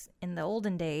use in the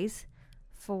olden days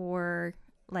for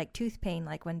like tooth pain,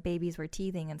 like when babies were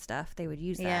teething and stuff, they would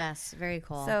use that. Yes, very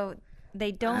cool. So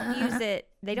they don't use it,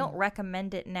 they don't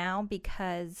recommend it now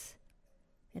because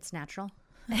it's natural.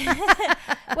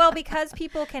 Well, because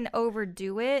people can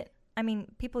overdo it. I mean,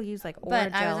 people use like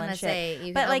Orajel and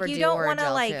shit. But like you don't want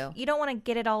to you don't want to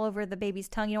get it all over the baby's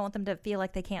tongue. You don't want them to feel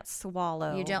like they can't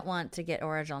swallow. You don't want to get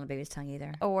Orajel on the baby's tongue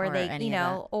either. Or they,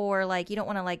 or like you don't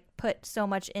want to like put so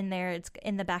much in there. It's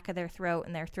in the back of their throat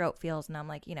and their throat feels. And I'm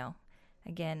like,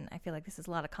 again, I feel like this is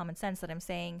a lot of common sense that I'm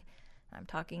saying. I'm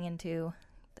talking into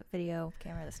the video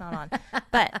camera that's not on.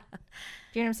 But do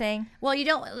you know what I'm saying? Well, you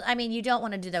don't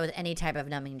want to do that with any type of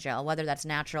numbing gel, whether that's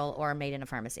natural or made in a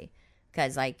pharmacy.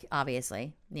 Because, like,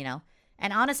 obviously,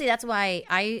 And honestly, that's why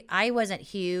I wasn't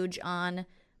huge on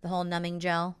the whole numbing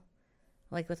gel,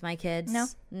 like, with my kids.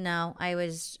 No, I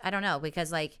don't know, because,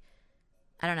 like,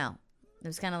 I don't know. It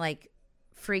was kind of, like,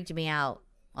 freaked me out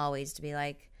always to be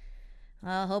like,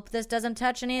 I hope this doesn't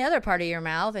touch any other part of your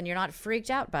mouth and you're not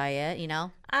freaked out by it,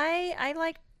 I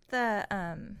like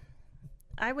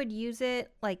I would use it,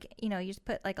 like, you just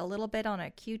put, like, a little bit on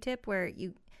a Q-tip where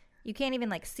you can't even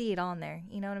like see it on there.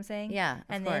 You know what I'm saying? Yeah.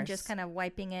 And then just kind of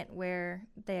wiping it where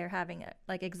they're having it,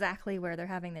 like exactly where they're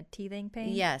having the teething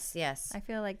pain. Yes, yes. I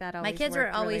feel like that always My kids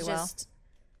were always really just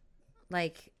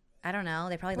like, I don't know.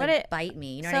 They probably bite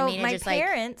me. You know what I mean? So my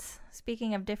parents,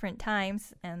 speaking of different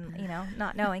times and,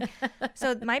 not knowing.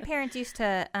 So my parents used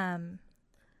to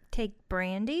take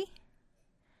brandy.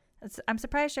 I'm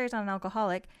surprised Sherry's not an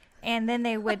alcoholic. And then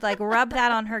they would like rub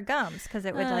that on her gums because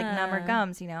it would like numb her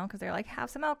gums, because they're like, have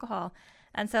some alcohol.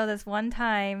 And so this one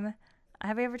time,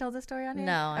 have I ever told this story on here?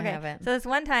 No, I haven't. So this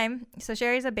one time, so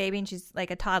Sherry's a baby and she's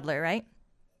like a toddler, right?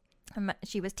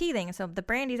 She was teething. So the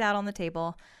brandy's out on the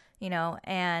table,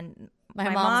 and my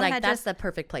mom's like, that's the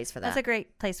perfect place for that. That's a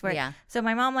great place for it. Yeah. So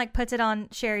my mom like puts it on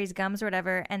Sherry's gums or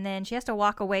whatever, and then she has to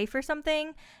walk away for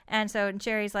something. And so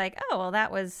Sherry's like, oh, well,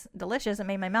 that was delicious. It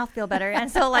made my mouth feel better.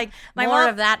 And so like more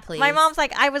of that, please. My mom's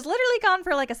like, I was literally gone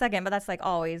for like a second, but that's like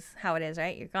always how it is,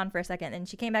 right? You're gone for a second. And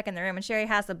she came back in the room and Sherry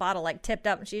has the bottle like tipped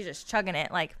up and she's just chugging it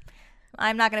like,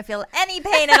 I'm not going to feel any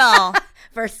pain at all.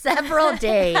 For several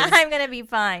days. I'm going to be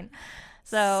fine.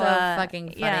 So fucking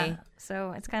funny. Yeah.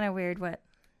 So it's kind of weird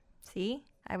See?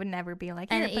 I would never be like.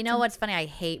 And you know what's funny? I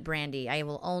hate brandy. I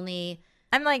will only.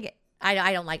 I'm like.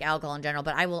 I don't like alcohol in general,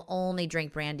 but I will only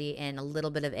drink brandy and a little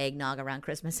bit of eggnog around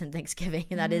Christmas and Thanksgiving,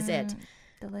 and that is it.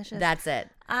 Delicious. That's it.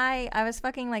 I was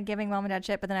fucking like giving mom and dad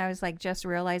shit, but then I was like just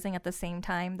realizing at the same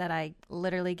time that I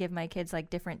literally give my kids like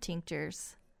different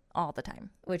tinctures all the time.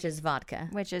 Which is vodka.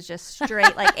 Which is just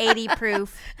straight like 80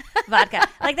 proof vodka.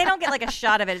 Like they don't get like a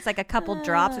shot of it. It's like a couple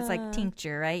drops. It's like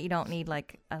tincture, right? You don't need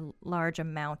like a large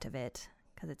amount of it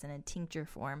because it's in a tincture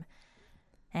form.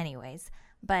 Anyways,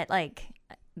 but like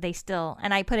they still,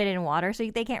 and I put it in water so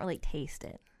they can't really taste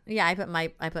it. Yeah, I put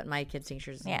my kids'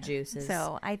 tinctures in juices.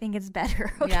 So I think it's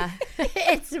better. Okay? Yeah,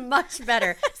 it's much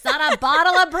better. It's not a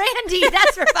bottle of brandy,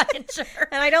 that's for fucking sure.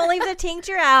 And I don't leave the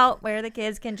tincture out where the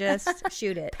kids can just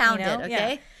shoot it, pound it. Okay,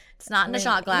 yeah. It's not in a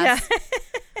shot glass. Yeah.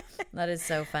 That is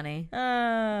so funny.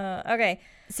 Okay.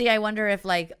 See, I wonder if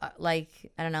like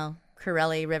I don't know,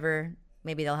 Corelli River,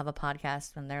 maybe they'll have a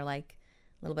podcast when they're like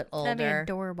a little bit older. That'd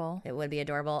be adorable. It would be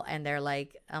adorable, and they're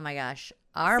like, oh my gosh.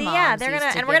 Our moms yeah, they're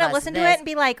gonna, and we're gonna listen to it and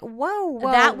be like, "Whoa,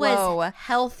 that was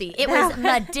healthy. It was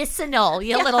medicinal,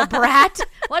 you little brat.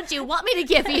 What do you want me to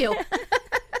give you?"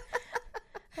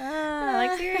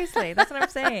 Like seriously, that's what I'm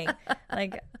saying.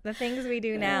 Like the things we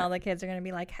do now, the kids are gonna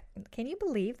be like, "Can you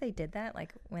believe they did that?"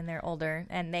 Like when they're older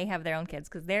and they have their own kids,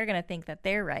 because they're gonna think that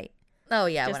they're right. Oh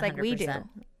yeah, just 100%. like we do. No,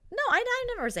 I'm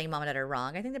never saying mom and dad are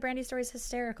wrong. I think the brandy story is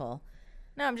hysterical.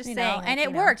 No, I'm just saying. Know, and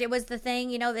it worked. It was the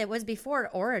thing, it was before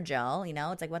Orajel,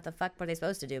 It's like, what the fuck were they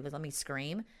supposed to do? But let me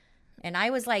scream. And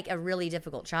I was like a really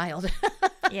difficult child.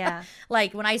 Yeah.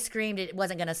 Like when I screamed, it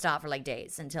wasn't going to stop for like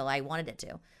days until I wanted it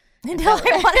to. Until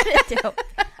I wanted it to.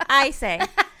 I say.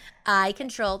 I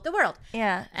controlled the world.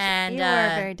 Yeah. And you were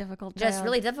a very difficult child. Just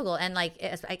really difficult. And like,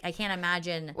 I can't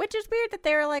imagine. Which is weird that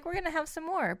they were like, we're going to have some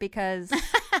more because...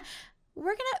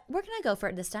 We're gonna go for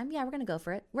it this time. Yeah, we're gonna go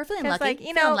for it. We're feeling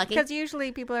lucky. Like, because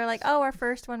usually people are like, "Oh, our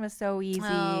first one was so easy."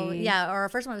 Oh, yeah, or our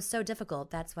first one was so difficult.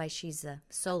 That's why she's a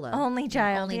solo only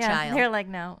child. Only child. They're like,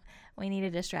 "No, we need to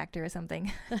distract her or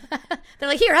something." They're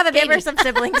like, "Here, have a baby. Give her some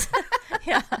siblings."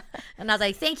 Yeah, and I was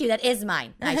like, "Thank you. That is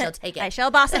mine. I shall take it. I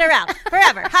shall boss it around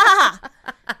forever." Ha ha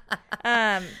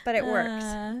ha. But it works.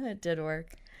 It did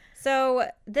work. So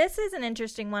this is an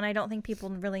interesting one I don't think people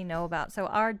really know about. So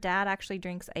our dad actually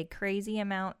drinks a crazy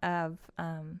amount of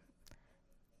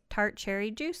tart cherry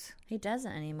juice. He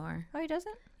doesn't anymore. Oh, he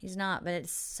doesn't? He's not, but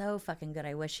it's so fucking good.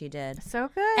 I wish he did.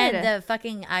 So good. And the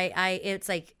fucking, it's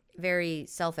like very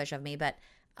selfish of me, but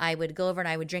I would go over and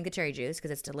I would drink the cherry juice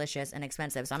because it's delicious and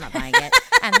expensive, so I'm not buying it.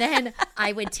 And then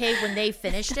I would take, when they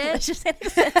finished it. Delicious and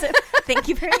expensive. Thank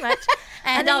you very much.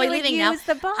 And I'll be leaving now.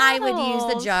 I would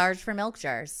use the jars for milk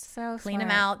jars. So clean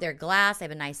them out. They're glass. They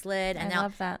have a nice lid. And I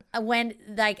love that. When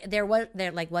like there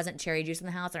wasn't cherry juice in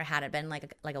the house, or hadn't been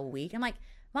like a week, I'm like,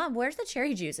 Mom, where's the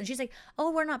cherry juice? And she's like,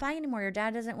 oh, we're not buying anymore. Your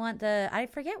dad doesn't want I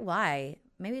forget why.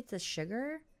 Maybe it's the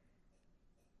sugar.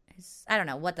 I don't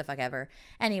know, what the fuck ever.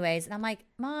 Anyways, and I'm like,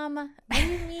 Mom, what do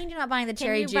you mean you're not buying the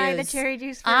cherry juice? Can you buy the cherry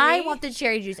juice for I me? want the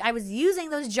cherry juice. I was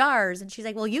using those jars. And she's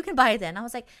like, well, you can buy it then. I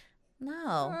was like,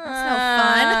 no,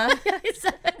 that's no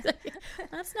fun.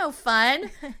 That's no fun.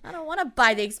 I don't want to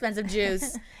buy the expensive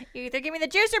juice. You either give me the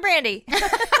juice or brandy.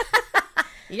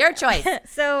 Your choice.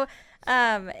 So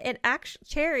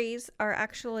cherries are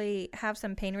actually have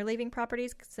some pain relieving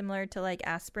properties similar to like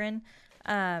aspirin.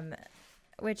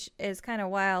 Which is kind of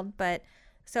wild, but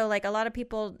so like a lot of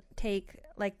people take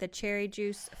like the cherry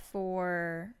juice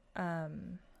for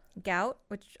gout,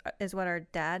 which is what our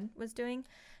dad was doing,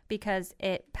 because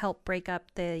it helped break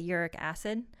up the uric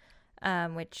acid,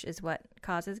 which is what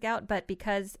causes gout. But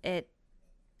because it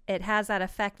has that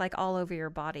effect like all over your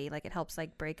body, like it helps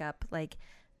like break up like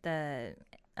the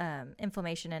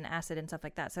inflammation and acid and stuff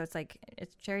like that. So it's like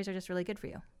cherries are just really good for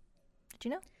you. Did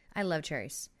you know? I love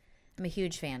cherries. I'm a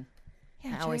huge fan.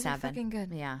 Yeah, I always have been. Fucking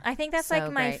good. Yeah, I think that's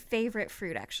like my favorite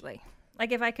fruit, actually.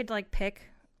 Like if I could like pick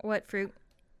what fruit,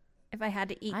 if I had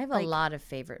to eat. I have a lot of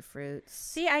favorite fruits.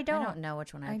 See, I don't know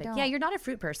which one I pick. Yeah, you're not a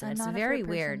fruit person. It's very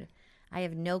weird. I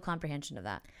have no comprehension of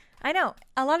that. I know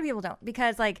a lot of people don't,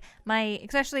 because like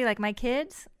especially like my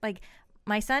kids, like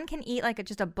my son can eat like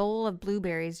just a bowl of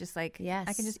blueberries, just like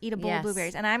I can just eat a bowl of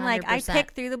blueberries, and I'm 100%. Like I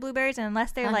pick through the blueberries, and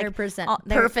unless they're 100%. Like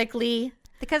perfectly.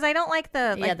 Because I don't like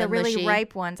the really mushy.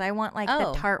 Ripe ones. I want like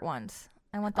the tart ones.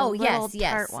 I want the little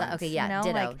tart ones. Okay, yeah,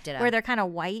 ditto. Where they're kind of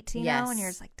white, you know, and you're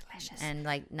just like delicious. And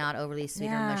like not overly sweet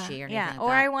or mushy or anything like that.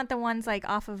 Or I want the ones like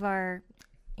off of our,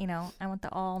 I want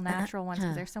the all natural ones,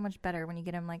 because they're so much better when you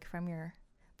get them like from your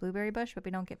blueberry bush, but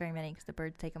we don't get very many because the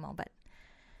birds take them all, but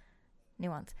new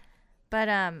ones. But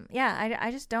I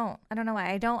just don't. I don't know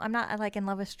why. I'm not like in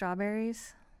love with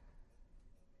strawberries.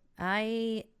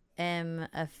 I am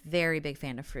a very big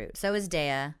fan of fruit. So is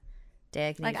Dea.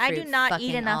 Dea can eat fruit I do not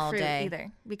eat enough all fruit day.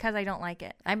 either because I don't like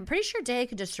it. I'm pretty sure Dea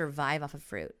could just survive off of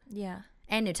fruit. Yeah.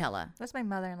 And Nutella. That's my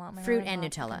mother-in-law. My Fruit and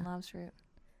mother-in-law Nutella. loves fruit.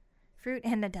 Fruit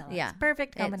and Nutella. Yeah. It's a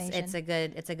perfect combination.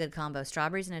 It's a good combo.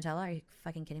 Strawberries and Nutella. Are you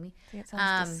fucking kidding me? It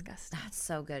sounds disgusting. That's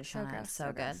so good, So Shauna. gross. So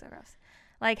good. Gross, so gross.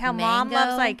 Like how mom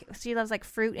Mango? loves she loves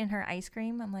fruit in her ice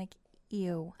cream. I'm like,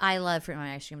 ew. I love fruit in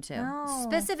my ice cream too. No.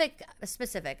 Specific,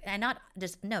 and not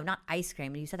ice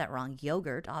cream. You said that wrong.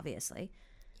 Yogurt, obviously.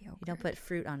 Yogurt. You don't put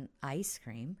fruit on ice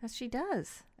cream. Yes, she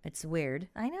does. It's weird.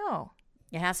 I know.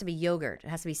 It has to be yogurt. It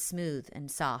has to be smooth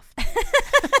and soft.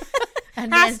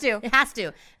 It has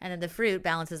to. And then the fruit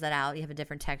balances that out. You have a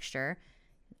different texture.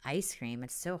 Ice cream,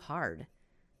 it's so hard.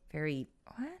 Very.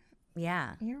 What?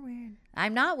 Yeah. You're weird.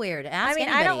 I'm not weird. Ask I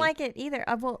anybody. don't like it either.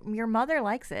 Well, your mother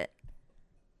likes it.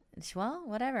 Well,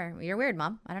 whatever. You're weird,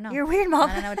 Mom. I don't know. You're weird, Mom.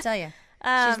 I don't know what to tell you.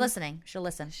 She's listening. She'll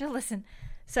listen. She'll listen.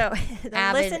 So,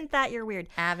 listen that you're weird.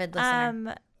 Avid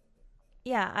listener.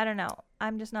 Yeah, I don't know.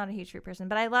 I'm just not a huge fruit person,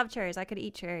 but I love cherries. I could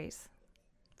eat cherries.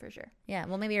 For sure. Yeah,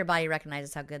 well, maybe your body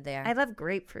recognizes how good they are. I love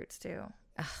grapefruits, too.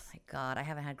 Oh, my God. I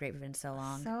haven't had grapefruit in so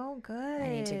long. So good. I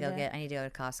need to go to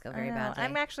Costco very badly.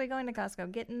 I'm actually going to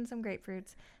Costco, getting some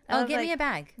grapefruits. Get me a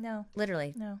bag. No.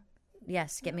 Literally. No.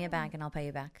 Yes, get me a bag and I'll pay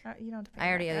you back. You don't have to pay I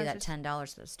already owe you back. that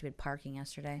 $10 for the stupid parking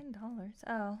yesterday. $10?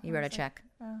 Oh. You wrote a check.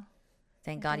 Oh.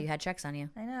 Thank God you had checks on you.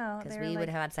 I know. Because we would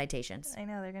have had citations. I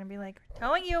know. They're going to be like,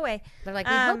 towing you away. They're like,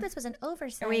 we hope this was an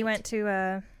oversight. We went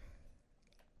to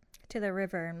the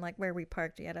river and where we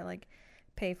parked, you had to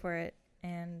pay for it.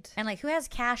 And who has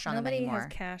cash on them anymore? Nobody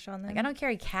has cash on them. I don't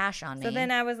carry cash on me. So then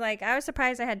I was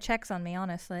surprised I had checks on me,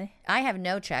 honestly. I have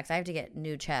no checks. I have to get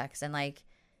new checks. And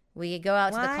we go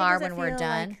out to the car when we're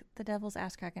done. Like the devil's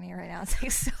ass cracking here right now.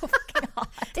 It's so fucking hot.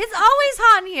 It's always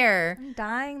hot in here. I'm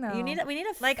dying though. We need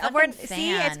a fan.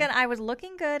 See, it's gonna. I was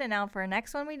looking good, and now for the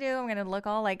next one we do, I'm gonna look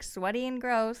all sweaty and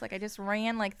gross. I just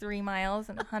ran 3 miles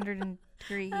in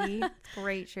 103 heat. It's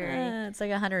great, Sherry. It's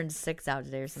 106 out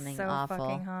today or something so awful.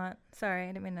 Fucking hot. Sorry, I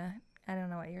didn't mean to. I don't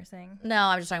know what you're saying. No,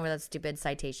 I'm just talking about those stupid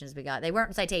citations we got. They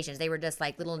weren't citations. They were just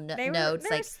little notes,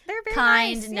 they're very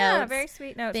kind nice. notes. Yeah, very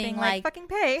sweet notes. Being fucking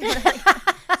pay.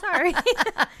 Sorry.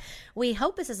 We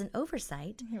hope this is an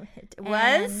oversight. It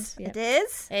was. Yeah. It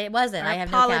is. It wasn't. Our I have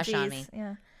apologies. no cash on me.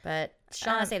 Yeah. But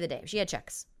Shauna saved the day. She had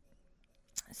checks.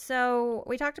 So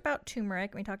we talked about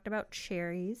turmeric. We talked about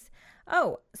cherries.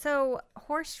 Oh, so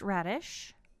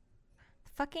horseradish.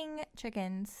 Fucking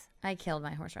chickens. I killed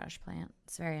my horseradish plant.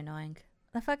 It's very annoying.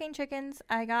 The fucking chickens.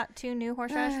 I got 2 new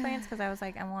horseradish plants because I was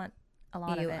I want a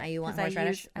lot of it. You want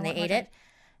horseradish? And they ate it?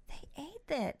 They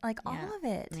ate it. All of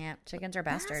it. Yeah. Chickens are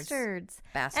bastards.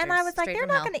 Bastards. And I was they're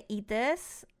not going to eat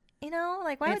this. Why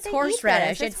would they eat this?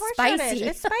 Horseradish. It's spicy.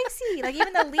 It's spicy.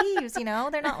 Even the leaves,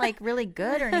 they're not really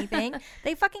good or anything.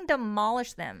 They fucking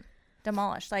demolished them.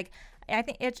 I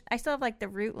think I still have the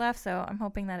root left, so I'm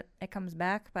hoping that it comes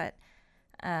back. But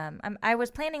I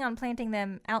was planning on planting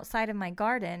them outside of my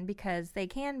garden because they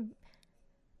can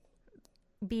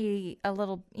be a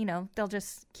little, they'll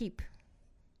just keep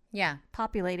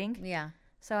populating. Yeah.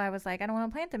 So I was I don't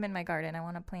want to plant them in my garden. I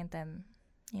want to plant them,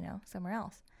 somewhere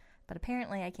else. But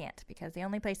apparently I can't because the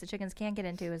only place the chickens can't get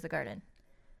into is the garden.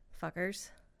 Fuckers.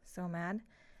 So mad.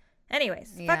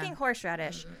 Anyways, fucking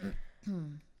horseradish.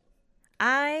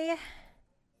 I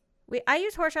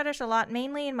use horseradish a lot,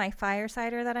 mainly in my fire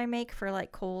cider that I make for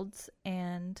colds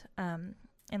and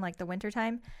in the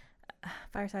wintertime.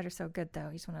 Fire cider's so good though.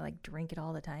 You just want to drink it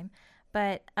all the time.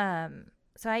 But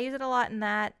so I use it a lot in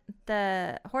that.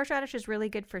 The horseradish is really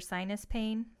good for sinus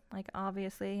pain.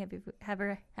 Obviously, have you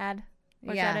ever had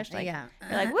horseradish? Yeah.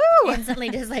 You're woo! Instantly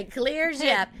just clears you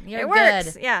up. You're it good.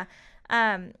 Works. Yeah.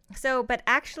 But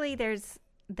actually there's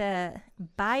the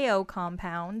bio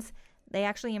compounds. They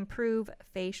actually improve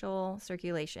facial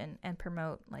circulation and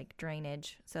promote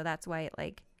drainage. So that's why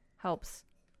it helps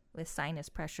with sinus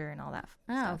pressure and all that.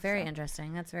 Oh, very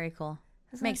interesting. That's very cool.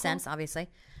 Makes cool? sense, obviously.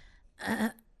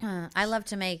 I love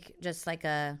to make just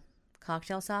a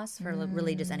cocktail sauce for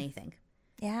really just anything.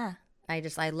 Yeah. I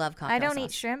love cocktail sauce. I don't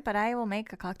eat shrimp, but I will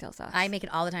make a cocktail sauce. I make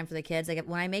it all the time for the kids.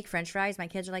 When I make French fries, my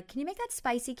kids are like, "Can you make that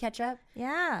spicy ketchup?"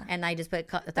 Yeah. And I just put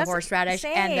the horseradish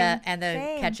and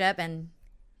the ketchup and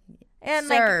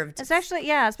served. Especially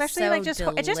so just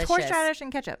delicious. horseradish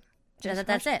and ketchup.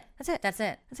 That's it. That's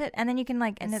it. And then you can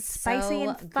and it's spicy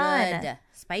and fun. Good.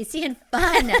 Spicy and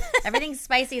fun. Everything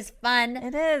spicy is fun.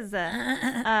 It is.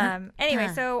 Anyway,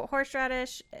 so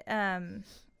horseradish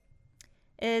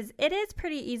is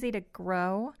pretty easy to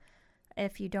grow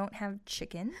if you don't have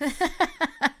chicken.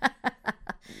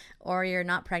 or you're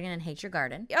not pregnant and hate your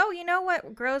garden. Oh, you know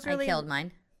what grows really... I killed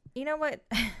mine. You know what?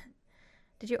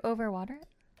 Did you overwater it?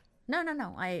 No.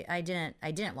 I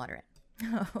didn't water it.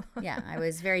 Oh. Yeah, I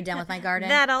was very done with my garden.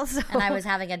 That also. And I was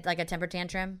having a temper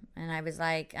tantrum, and I was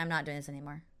like, I'm not doing this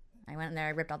anymore. I went in there, I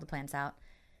ripped all the plants out.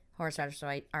 Horseradish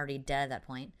was already dead at that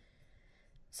point.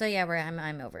 So yeah,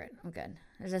 I'm over it. I'm good.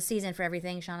 There's a season for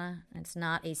everything, Shauna. It's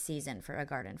not a season for a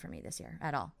garden for me this year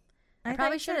at all. I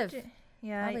probably should have.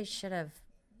 Yeah, probably should have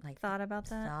thought about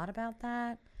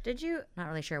that. Did you? Not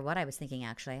really sure what I was thinking.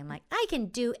 Actually, I'm like, I can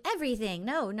do everything.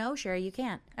 No, sure you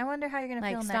can't. I wonder how you're gonna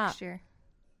feel next year.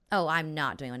 Oh, I'm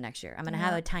not doing one next year. I'm gonna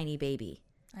have a tiny baby.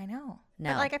 I know.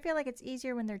 No. But I feel like it's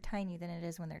easier when they're tiny than it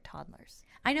is when they're toddlers.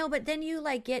 I know, but then you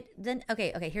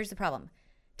okay, here's the problem.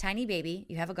 Tiny baby,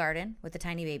 you have a garden with a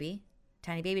tiny baby.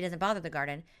 Tiny baby doesn't bother the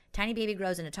garden. Tiny baby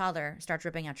grows into toddler, starts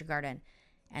ripping out your garden.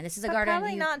 And this is a garden.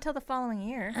 Probably not until the following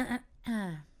year.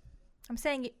 I'm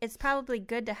saying it's probably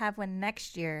good to have one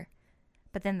next year,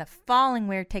 but then the following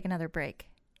year take another break.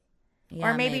 Yeah,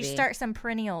 or maybe start some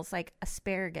perennials like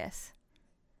asparagus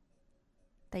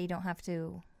that you don't have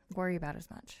to worry about as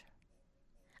much.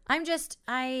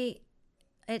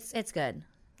 It's good.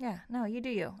 Yeah, no, you do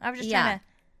you. I was just trying to.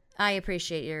 I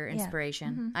appreciate your inspiration.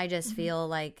 Yeah. Mm-hmm. I just feel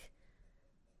like,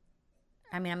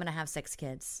 I'm going to have 6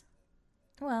 kids.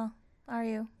 Well, are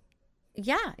you?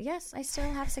 Yeah, yes, I still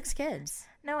have 6 kids.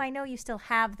 No, I know you still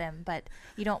have them, but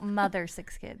you don't mother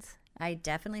 6 kids. I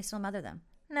definitely still mother them.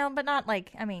 No, but not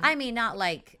like, not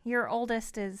like. Your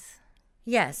oldest is.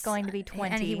 Yes, going to be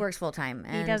 20, and he works full time.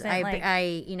 And he doesn't I'm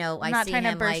see not trying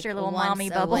him to burst your little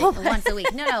mommy bubble once a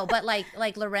week. No, but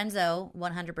like Lorenzo,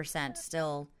 100%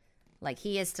 still,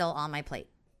 he is still on my plate.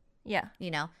 Yeah,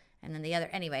 and then the other.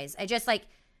 Anyways, I just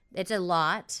it's a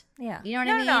lot. Yeah, you know what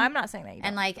I mean. No, I'm not saying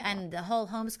that. And the whole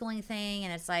homeschooling thing,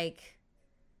 and it's I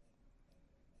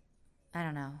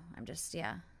don't know. I'm just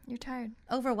You're tired,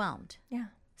 overwhelmed. Yeah,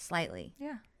 slightly.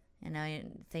 Yeah,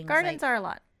 things. Gardens are a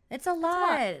lot. It's a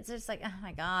lot. It's just oh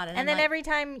my God. And then every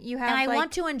time you have, and I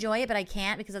want to enjoy it, but I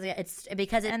can't because it adds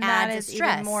a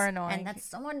stress. Even more annoying. And that's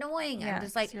so annoying. Yeah. I'm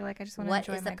just so you're I just want to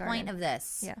enjoy my garden. What is the point of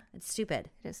this? Yeah, it's stupid.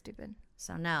 It is stupid.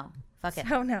 So no, fuck it.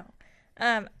 So no.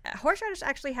 Horseradish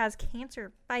actually has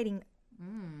cancer-fighting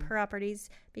properties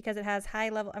because it has high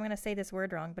level. I'm going to say this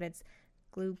word wrong, but it's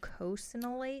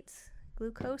glucosinolates.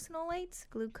 Glucosinolates.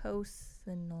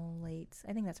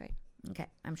 I think that's right. Okay,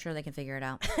 I'm sure they can figure it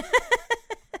out.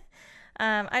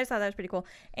 I just thought that was pretty cool.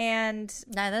 And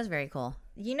that's very cool.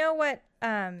 You know what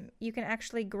you can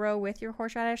actually grow with your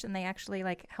horseradish and they actually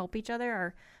help each other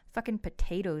are fucking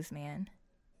potatoes, man.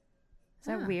 Is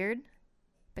that weird?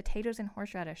 Potatoes and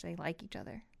horseradish, they like each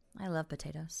other. I love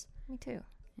potatoes. Me too.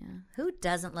 Yeah. Who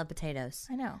doesn't love potatoes?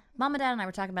 I know. Mom and Dad and I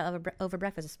were talking about over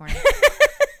breakfast this morning.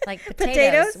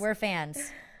 Potatoes? We're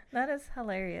fans. That is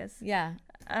hilarious. Yeah.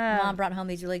 Mom brought home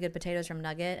these really good potatoes from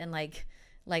Nugget and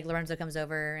Lorenzo comes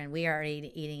over and we are already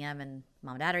eating them and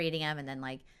Mom and Dad are eating them and then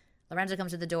Lorenzo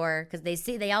comes to the door because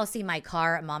they all see my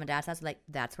car at Mom and Dad's house,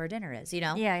 that's where dinner is,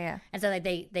 Yeah. And so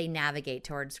they navigate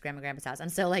towards Grandma and Grandpa's house. And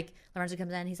so Lorenzo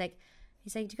comes in, he's like,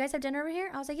 do you guys have dinner over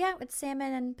here? I was like, yeah, it's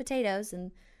salmon and potatoes.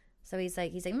 And so he's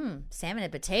like, salmon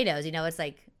and potatoes, it's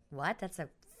what? That's a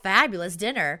fabulous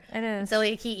dinner. It is. And so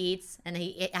he eats and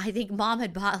I think Mom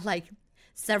had bought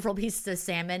several pieces of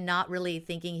salmon, not really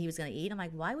thinking he was going to eat. I'm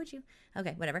like, why would you?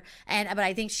 Okay, whatever. But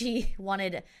I think she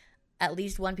wanted at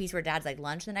least one piece for Dad's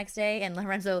lunch the next day, and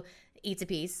Lorenzo eats a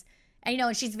piece. And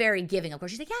and she's very giving. Of course,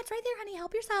 she's like, yeah, it's right there, honey.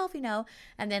 Help yourself,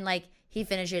 And then he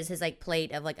finishes his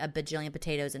plate of a bajillion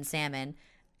potatoes and salmon,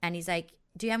 and he's like,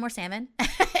 do you have more salmon?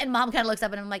 And Mom kind of looks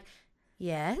up, and I'm like,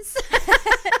 yes.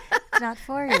 It's not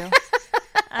for you.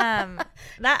 That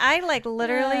I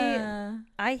literally,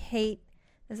 I hate.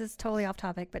 This is totally off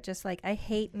topic, but just I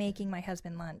hate making my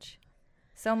husband lunch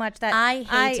so much that I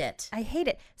hate it. I hate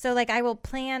it. So I will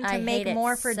plan to make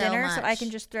more for dinner so I can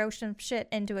just throw some shit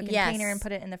into a container and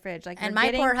put it in the fridge. And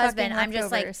my poor husband, I'm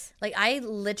just I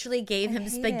literally gave him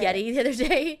spaghetti the other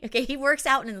day. Okay, he works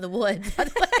out in the woods, by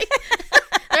the way.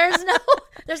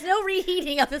 There's no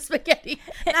reheating of the spaghetti.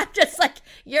 And I'm just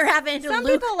you're having to Some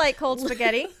people like cold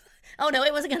spaghetti. Oh, no,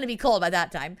 it wasn't going to be cold by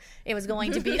that time. It was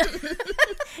going to be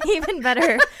even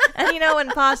better. And when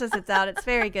pasta sits out, it's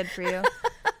very good for you.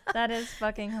 That is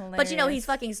fucking hilarious. But he's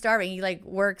fucking starving. He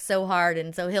works so hard,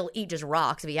 and so he'll eat just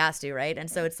rocks if he has to, right? And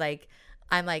so it's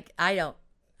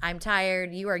I'm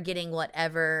tired. You are getting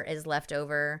whatever is left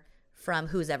over from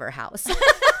whose ever house.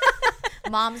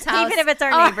 Mom's house. Even if it's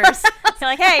our neighbors. You're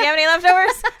like, hey, you have any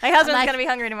leftovers? My husband's going to be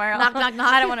hungry tomorrow. Knock, knock,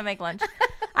 knock. I don't want to make lunch.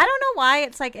 I don't know why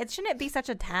it's like it shouldn't be such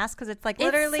a task because it's like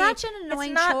literally it's such an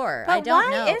annoying chore. But I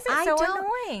don't know. Why is it so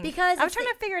annoying? Because I was trying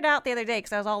to figure it out the other day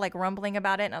because I was all like rumbling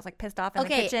about it and I was like pissed off in the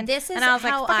kitchen. This is and I was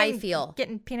how like, I feel.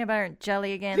 Getting peanut butter and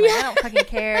jelly again. Like, I don't fucking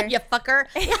care. You fucker.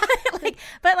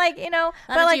 but like you know,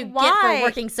 How but like you why? Get for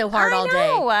working so hard all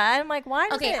day. I'm like, why?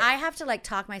 I have to like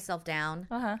talk myself down.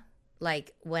 Uh-huh.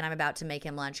 Like when I'm about to make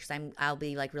him lunch because I'll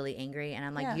be like really angry and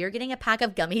I'm like, you're getting a pack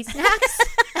of gummy snacks.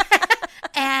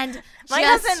 And my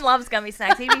husband loves gummy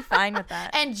snacks. He'd be fine with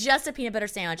that. And just a peanut butter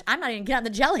sandwich. I'm not even getting the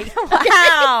jelly.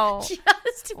 Wow. Just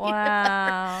peanut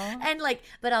butter. And like,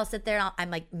 but I'll sit there and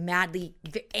I'm like madly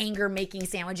anger making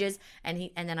sandwiches. And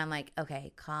then I'm like,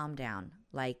 okay, calm down.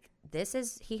 Like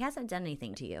he hasn't done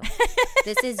anything to you.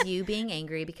 This is you being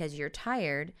angry because you're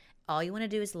tired. All you want to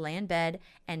do is lay in bed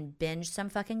and binge some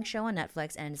fucking show on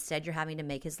Netflix, and instead you're having to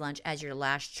make his lunch as your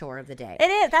last chore of the day. It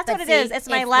is. That's what it is. It's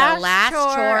my last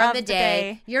chore of the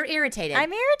day. You're irritated.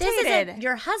 I'm irritated. This isn't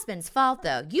your husband's fault,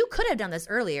 though. You could have done this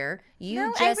earlier.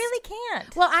 I really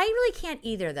can't. Well, I really can't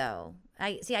either, though.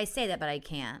 I say that, but I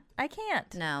can't. I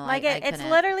can't. No, like it's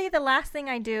literally the last thing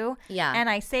I do. Yeah, and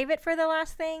I save it for the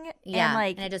last thing. Yeah,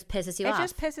 and it just pisses you off. It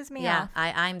just pisses me off.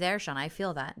 Yeah, I'm there, Sean. I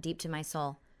feel that deep to my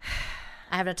soul.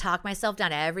 I have to talk myself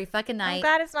down every fucking night. I'm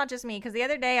glad it's not just me because the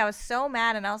other day I was so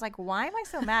mad and I was like, why am I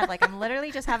so mad? Like I'm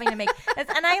literally just having to make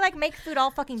and I like make food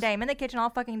all fucking day. I'm in the kitchen all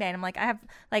fucking day and I'm like, I have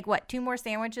like 2 more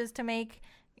sandwiches to make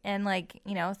and like,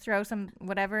 you know, throw some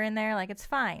whatever in there. Like it's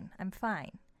fine. I'm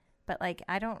fine. But like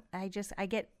I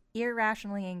get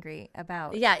irrationally angry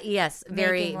about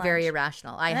very very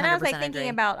irrational. And then I was like thinking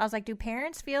about I was like, do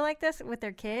parents feel like this with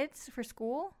their kids for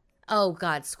school? Oh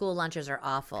God, school lunches are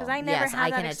awful. Because I never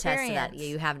had that experience. Attest to that.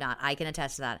 You have not. I can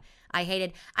attest to that. I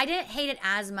didn't hate it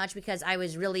as much because I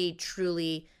was really,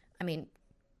 truly. I mean,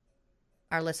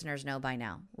 our listeners know by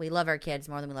now we love our kids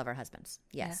more than we love our husbands.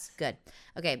 Yes. Good.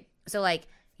 Okay, so like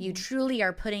you truly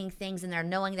are putting things in there,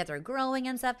 knowing that they're growing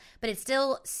and stuff, but it's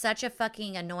still such a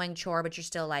fucking annoying chore. But you're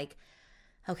still like,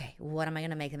 okay, what am I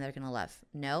gonna make them they're gonna love?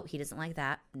 Nope, he doesn't like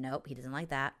that. Nope, he doesn't like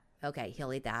that. Okay,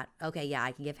 he'll eat that. Okay, yeah,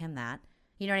 I can give him that.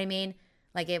 You know what I mean?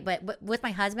 Like it, but with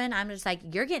my husband, I'm just like,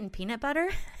 you're getting peanut butter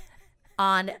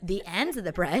on the ends of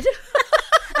the bread.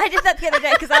 I did that the other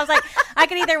day because I was like, I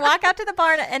can either walk out to the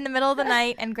barn in the middle of the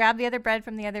night and grab the other bread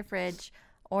from the other fridge,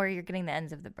 or you're getting the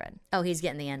ends of the bread. Oh, he's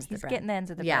getting the ends of the bread. He's getting the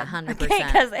ends of the bread. Yeah, 100%.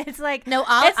 Because it's like, no,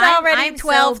 it's already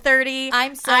 12:30.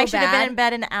 I should have been in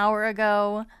bed an hour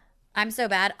ago. I'm so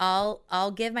bad.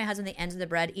 I'll give my husband the ends of the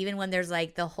bread even when there's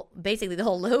like basically the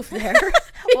whole loaf there.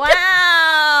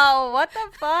 Wow, what the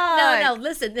fuck? No,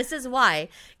 listen, this is why.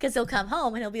 Because he'll come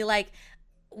home and he'll be like,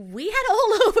 we had a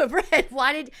whole loaf of bread.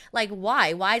 Why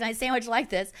is my sandwich like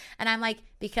this? And I'm like,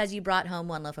 because you brought home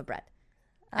 1 loaf of bread.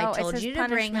 I told you to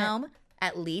bring home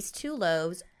at least 2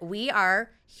 loaves. We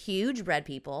are huge bread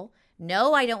people.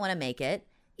 No, I don't want to make it,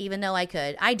 even though I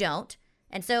could. I don't.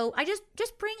 And so I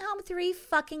just bring home 3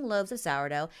 fucking loaves of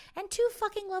sourdough and 2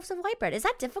 fucking loaves of white bread. Is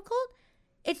that difficult?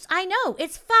 I know,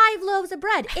 it's 5 loaves of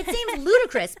bread. It seems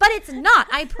ludicrous, but it's not.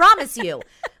 I promise you.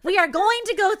 We are going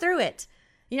to go through it.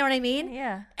 You know what I mean?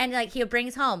 Yeah. And like he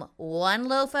brings home 1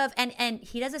 loaf of, and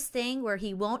he does this thing where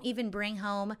he won't even bring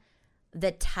home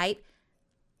the type.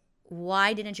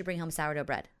 Why didn't you bring home sourdough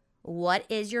bread? What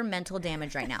is your mental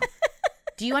damage right now?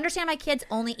 Do you understand my kids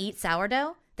only eat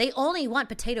sourdough? They only want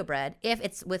potato bread if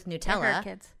it's with Nutella. Her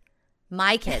kids.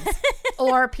 My kids.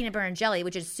 Or peanut butter and jelly,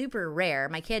 which is super rare.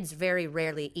 My kids very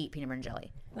rarely eat peanut butter and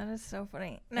jelly. That is so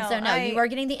funny. You are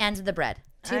getting the ends of the bread.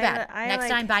 Too bad. Next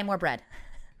time, buy more bread.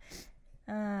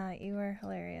 You are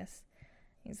hilarious.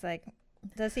 He's like,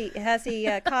 has he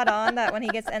caught on that when he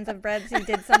gets ends of bread, he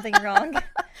did something wrong?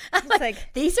 It's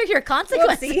like, these are your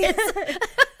consequences.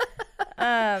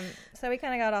 So we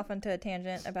kind of got off onto a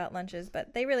tangent about lunches,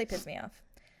 but they really pissed me off.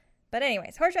 But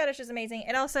anyways, horseradish is amazing.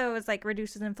 It also is like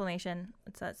reduces inflammation.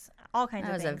 It's all kinds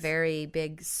of things. That was a very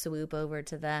big swoop over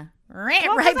to the right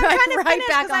back on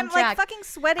track. I'm like fucking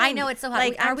sweating. I know, it's so hot.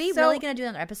 Like, are we really going to do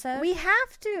another episode? We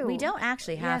have to. We don't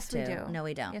actually have to. Yes, we do. No,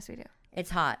 we don't. Yes, we do. It's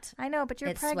hot. I know, but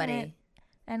you're pregnant. Sweaty.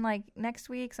 And like next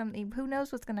week, who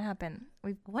knows what's going to happen?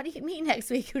 What do you mean next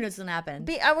week? Who knows what's going to happen?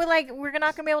 We're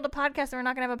not going to be able to podcast, and we're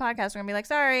not going to have a podcast. We're going to be like,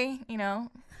 sorry, you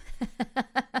know.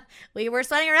 We were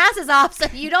sweating our asses off, so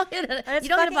you don't get a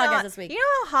podcast this week. You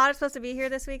know how hot it's supposed to be here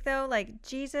this week, though? Like,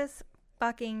 Jesus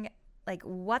fucking, like,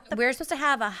 what the... We're supposed to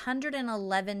have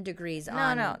 111 degrees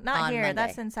on No, not here. Monday.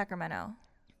 That's in Sacramento.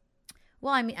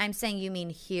 Well, I'm saying you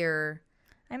mean here.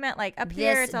 I meant, like, up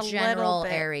here it's a general little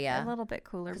bit, area. A little bit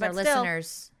cooler. But our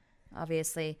listeners,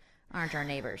 obviously, aren't our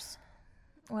neighbors.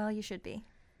 Well, you should be.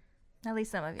 At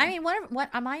least some of you. I mean,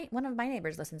 one of my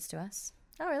neighbors listens to us.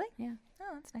 Oh, really? Yeah.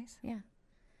 Oh, that's nice. Yeah.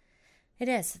 It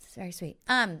is. It's very sweet.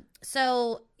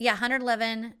 So yeah,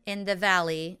 111 in the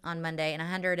valley on Monday and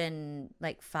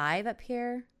 105 up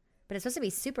here. But it's supposed to be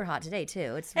super hot today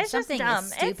too. It's something just dumb.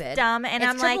 Stupid. It's dumb, and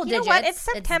I'm like, you know what? It's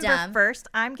September 1st.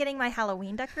 I'm getting my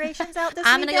Halloween decorations out this weekend.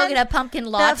 I'm gonna go get a pumpkin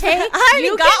latte. I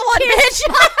already got one, bitch.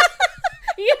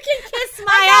 You can kiss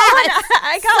my ass.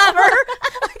 I got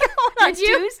one on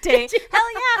Tuesday.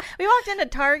 Hell yeah. We walked into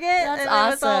Target. That's and awesome.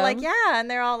 It was all like, yeah.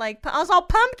 And they're all like, I was all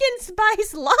pumpkin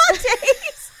spice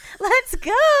lattes. Let's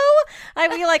go.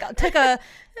 We like took a,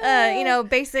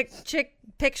 basic chick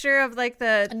picture of like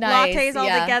the lattes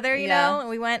all together, you know. And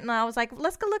we went and I was like,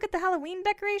 let's go look at the Halloween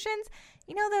decorations.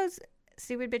 You know those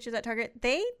stupid bitches at Target?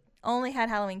 They only had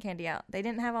Halloween candy out. They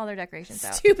didn't have all their decorations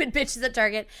out. Stupid bitches at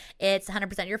Target. It's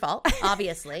 100% your fault,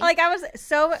 obviously. I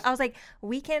was like,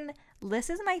 this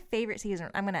is my favorite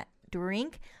season. I'm going to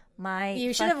drink my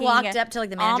You should have walked up to like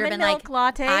the manager and been like,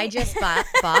 latte. I just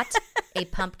bought a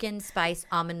pumpkin spice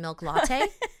almond milk latte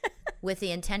with the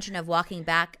intention of walking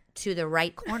back to the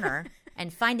right corner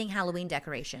and finding Halloween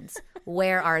decorations.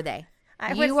 Where are they?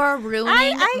 You are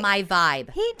ruining my vibe.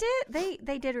 He did.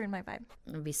 They did ruin my vibe.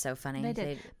 It would be so funny. They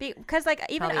did. Because like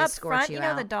even up front,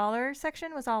 the dollar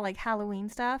section was all like Halloween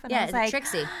stuff. And I was like,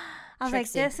 Trixie. I was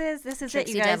like, this is Trixie it,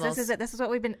 you guys. Devils. This is it. This is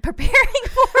what we've been preparing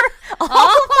for all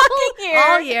fucking year.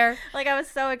 All year. Like I was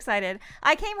so excited.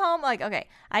 I came home like, okay,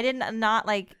 I did not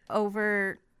like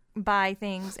buy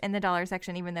things in the dollar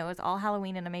section, even though it was all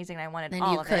Halloween and amazing. And I wanted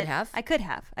all of it. I could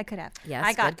have. Yes,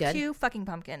 I got good. 2 fucking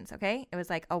pumpkins. Okay, it was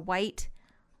like a white,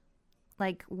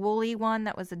 like woolly one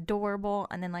that was adorable,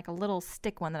 and then like a little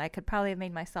stick one that I could probably have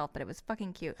made myself, but it was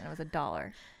fucking cute and it was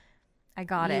 $1. I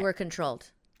got it. You were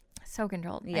controlled. So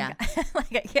controlled. Yeah.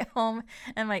 Like I get home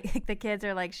and like the kids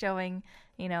are like showing,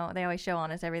 they always show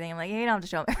on us everything. I'm like, you don't have to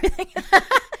show them everything.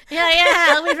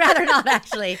 Yeah. We'd rather not,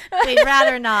 actually. We'd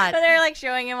rather not. And they're like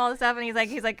showing him all the stuff, and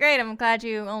he's like, great. I'm glad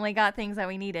you only got things that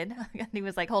we needed. And he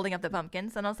was like holding up the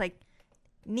pumpkins, and I was like,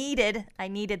 I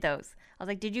needed those. I was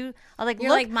like, you're look,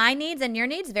 like my needs and your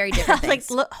needs, very different things.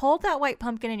 Like, look, hold that white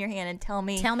pumpkin in your hand and tell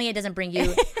me it doesn't bring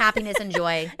you happiness and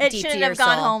joy. It deep shouldn't to have your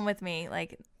gone soul. home with me.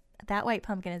 Like that white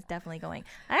pumpkin is definitely going.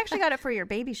 I actually got it for your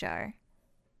baby shower.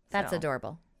 That's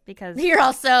adorable. Because you're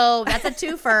also, that's a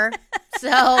twofer.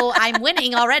 So I'm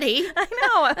winning already. I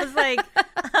know. I was like,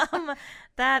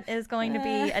 that is going to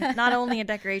be not only a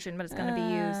decoration, but it's going to be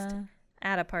used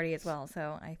at a party as well.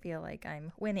 So I feel like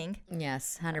I'm winning.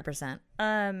 Yes, 100%.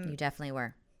 You definitely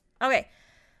were. Okay.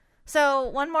 So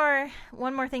one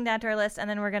more thing to add to our list, and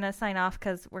then we're going to sign off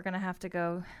because we're going to have to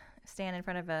go stand in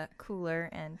front of a cooler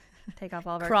and take off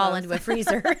all of our crawl clothes. into a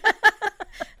freezer.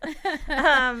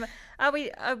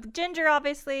 Ginger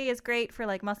obviously is great for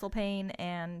like muscle pain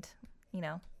and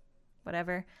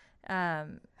whatever.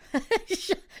 Shauna's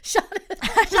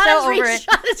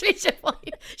reached a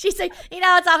point. She's like,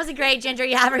 it's obviously great, Ginger.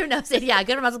 Yeah, everyone knows it. Yeah,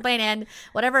 good for muscle pain and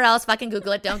whatever else. Fucking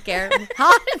Google it. Don't care.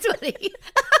 Hot and sweaty.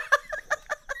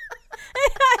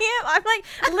 I'm like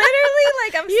literally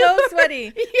I'm so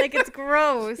sweaty. Like it's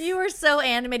gross. You were so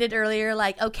animated earlier.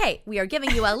 Like, okay, we are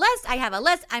giving you a list. I have a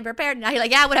list. I'm prepared. Now you're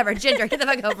like, yeah, whatever. Ginger, get the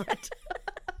fuck over it.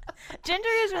 Ginger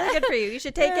is really good for you. You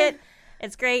should take it.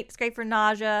 It's great. It's great for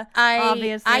nausea.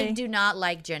 Obviously, I do not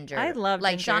like ginger. I love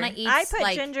like ginger. Shauna eats. I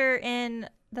put ginger in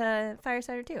the fire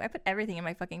cider too. I put everything in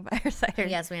my fucking fire cider.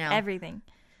 Yes, we know everything.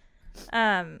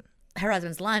 Her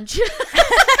husband's lunch.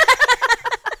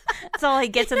 That's all he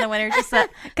gets in the winter, just a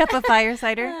cup of fire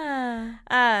cider.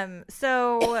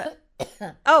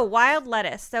 Wild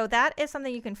lettuce. So that is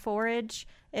something you can forage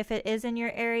if it is in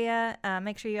your area.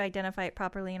 Make sure you identify it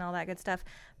properly and all that good stuff.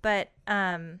 But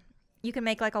you can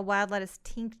make like a wild lettuce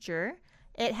tincture.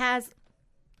 It has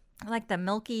like the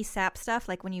milky sap stuff.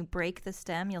 Like when you break the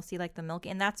stem, you'll see like the milky,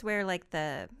 and that's where like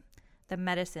the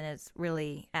medicine is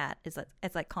really at.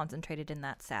 It's like concentrated in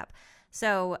that sap.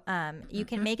 So you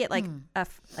can make it like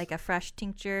a fresh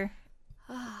tincture,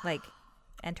 like,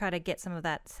 and try to get some of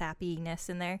that sappiness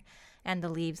in there, and the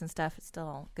leaves and stuff. It's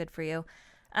still good for you.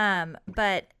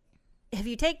 But if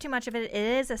you take too much of it, it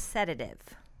is a sedative.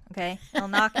 Okay, it'll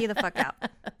knock you the fuck out.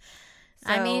 So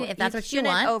I mean, if that's what you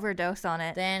want, overdose on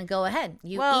it. Then go ahead.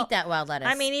 Eat that wild lettuce.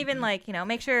 I mean, even like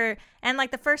make sure, and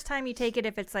like the first time you take it,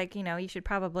 if it's like you should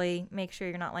probably make sure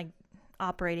you're not like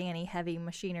operating any heavy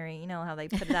machinery. You know how they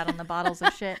put that on the bottles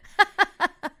of shit.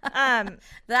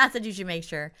 That's what you should make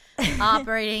sure.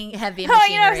 Operating heavy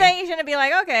machinery. You know what I'm saying? You shouldn't be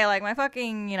like, okay, like my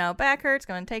fucking back hurts.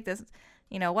 Going to take this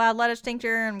wild lettuce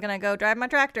tincture. I'm gonna go drive my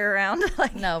tractor around.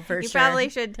 Like, no, for you sure. You probably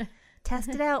should test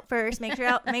it out first. Make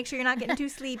sure you're not getting too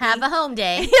sleepy. Have a home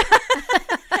day.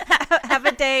 Have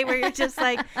a day where you're just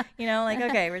like, like,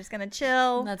 okay, we're just going to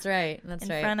chill. That's right. That's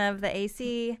right. In front of the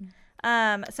AC.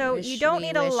 So you don't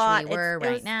need a lot. We were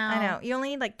right now. I know. You only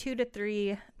need like 2 to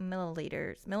 3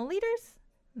 milliliters. Milliliters?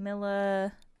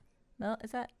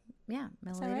 Is that? Yeah,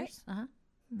 milliliters. Is that right? Uh-huh.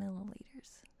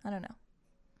 Milliliters. I don't know.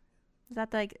 Is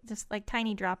that like just like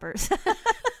tiny droppers?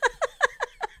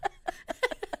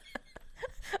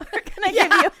 Or can I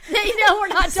give you? We're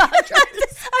not doctors.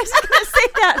 I was just going to say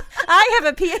that. I have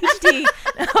a PhD.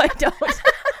 No, I don't.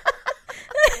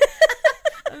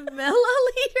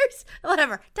 Milliliters?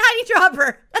 Whatever. Tiny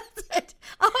dropper. That's it.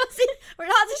 Honestly, we're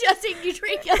not suggesting you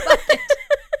drink a bucket.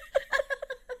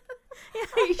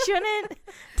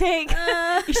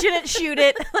 Yeah, you shouldn't shoot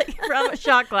it like from a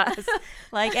shot glass.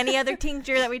 Like any other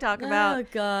tincture that we talk about. Oh,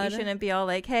 God. You shouldn't be all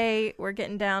like, hey, we're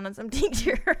getting down on some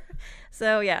tincture.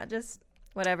 So, yeah, just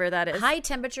whatever that is. High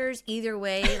temperatures, either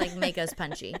way, like, make us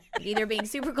punchy. Like, either being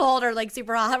super cold or, like,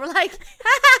 super hot. We're like,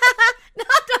 not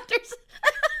doctors.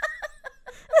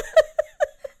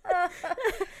 Oh,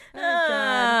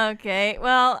 God. Okay.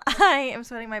 Well, I am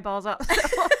sweating my balls off,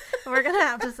 so we're going to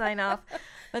have to sign off.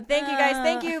 But thank you guys.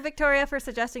 Thank you, Victoria, for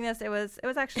suggesting this. It was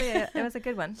actually a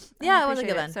good one. Yeah, it was a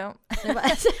good one. So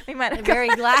we might have very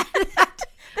glad that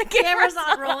the camera's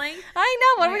not rolling. I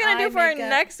know. What are we gonna do for our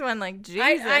next one? Like,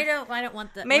 Jesus. I don't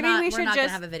want the. Maybe we're should not just gonna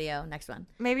have a video next one.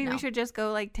 Maybe we should just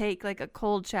go like take like a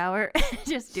cold shower and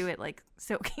just do it like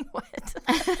soaking wet.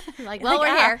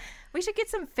 We're here. We should get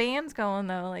some fans going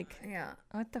though. Like, yeah.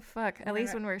 What the fuck? At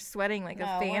least when we're sweating, like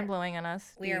a fan blowing on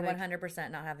us. We are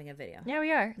 100% not having a video. Yeah,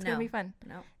 we are. It's gonna be fun.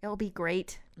 No, it'll be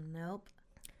great. Nope.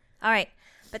 All right.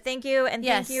 But thank you, and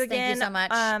thank you again so much.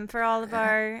 For all of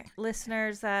our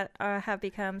listeners that have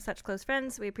become such close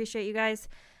friends. We appreciate you guys.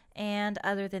 And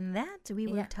other than that, we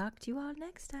will talk to you all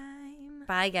next time.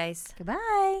 Bye, guys.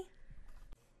 Goodbye.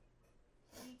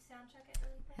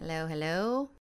 Hello, hello.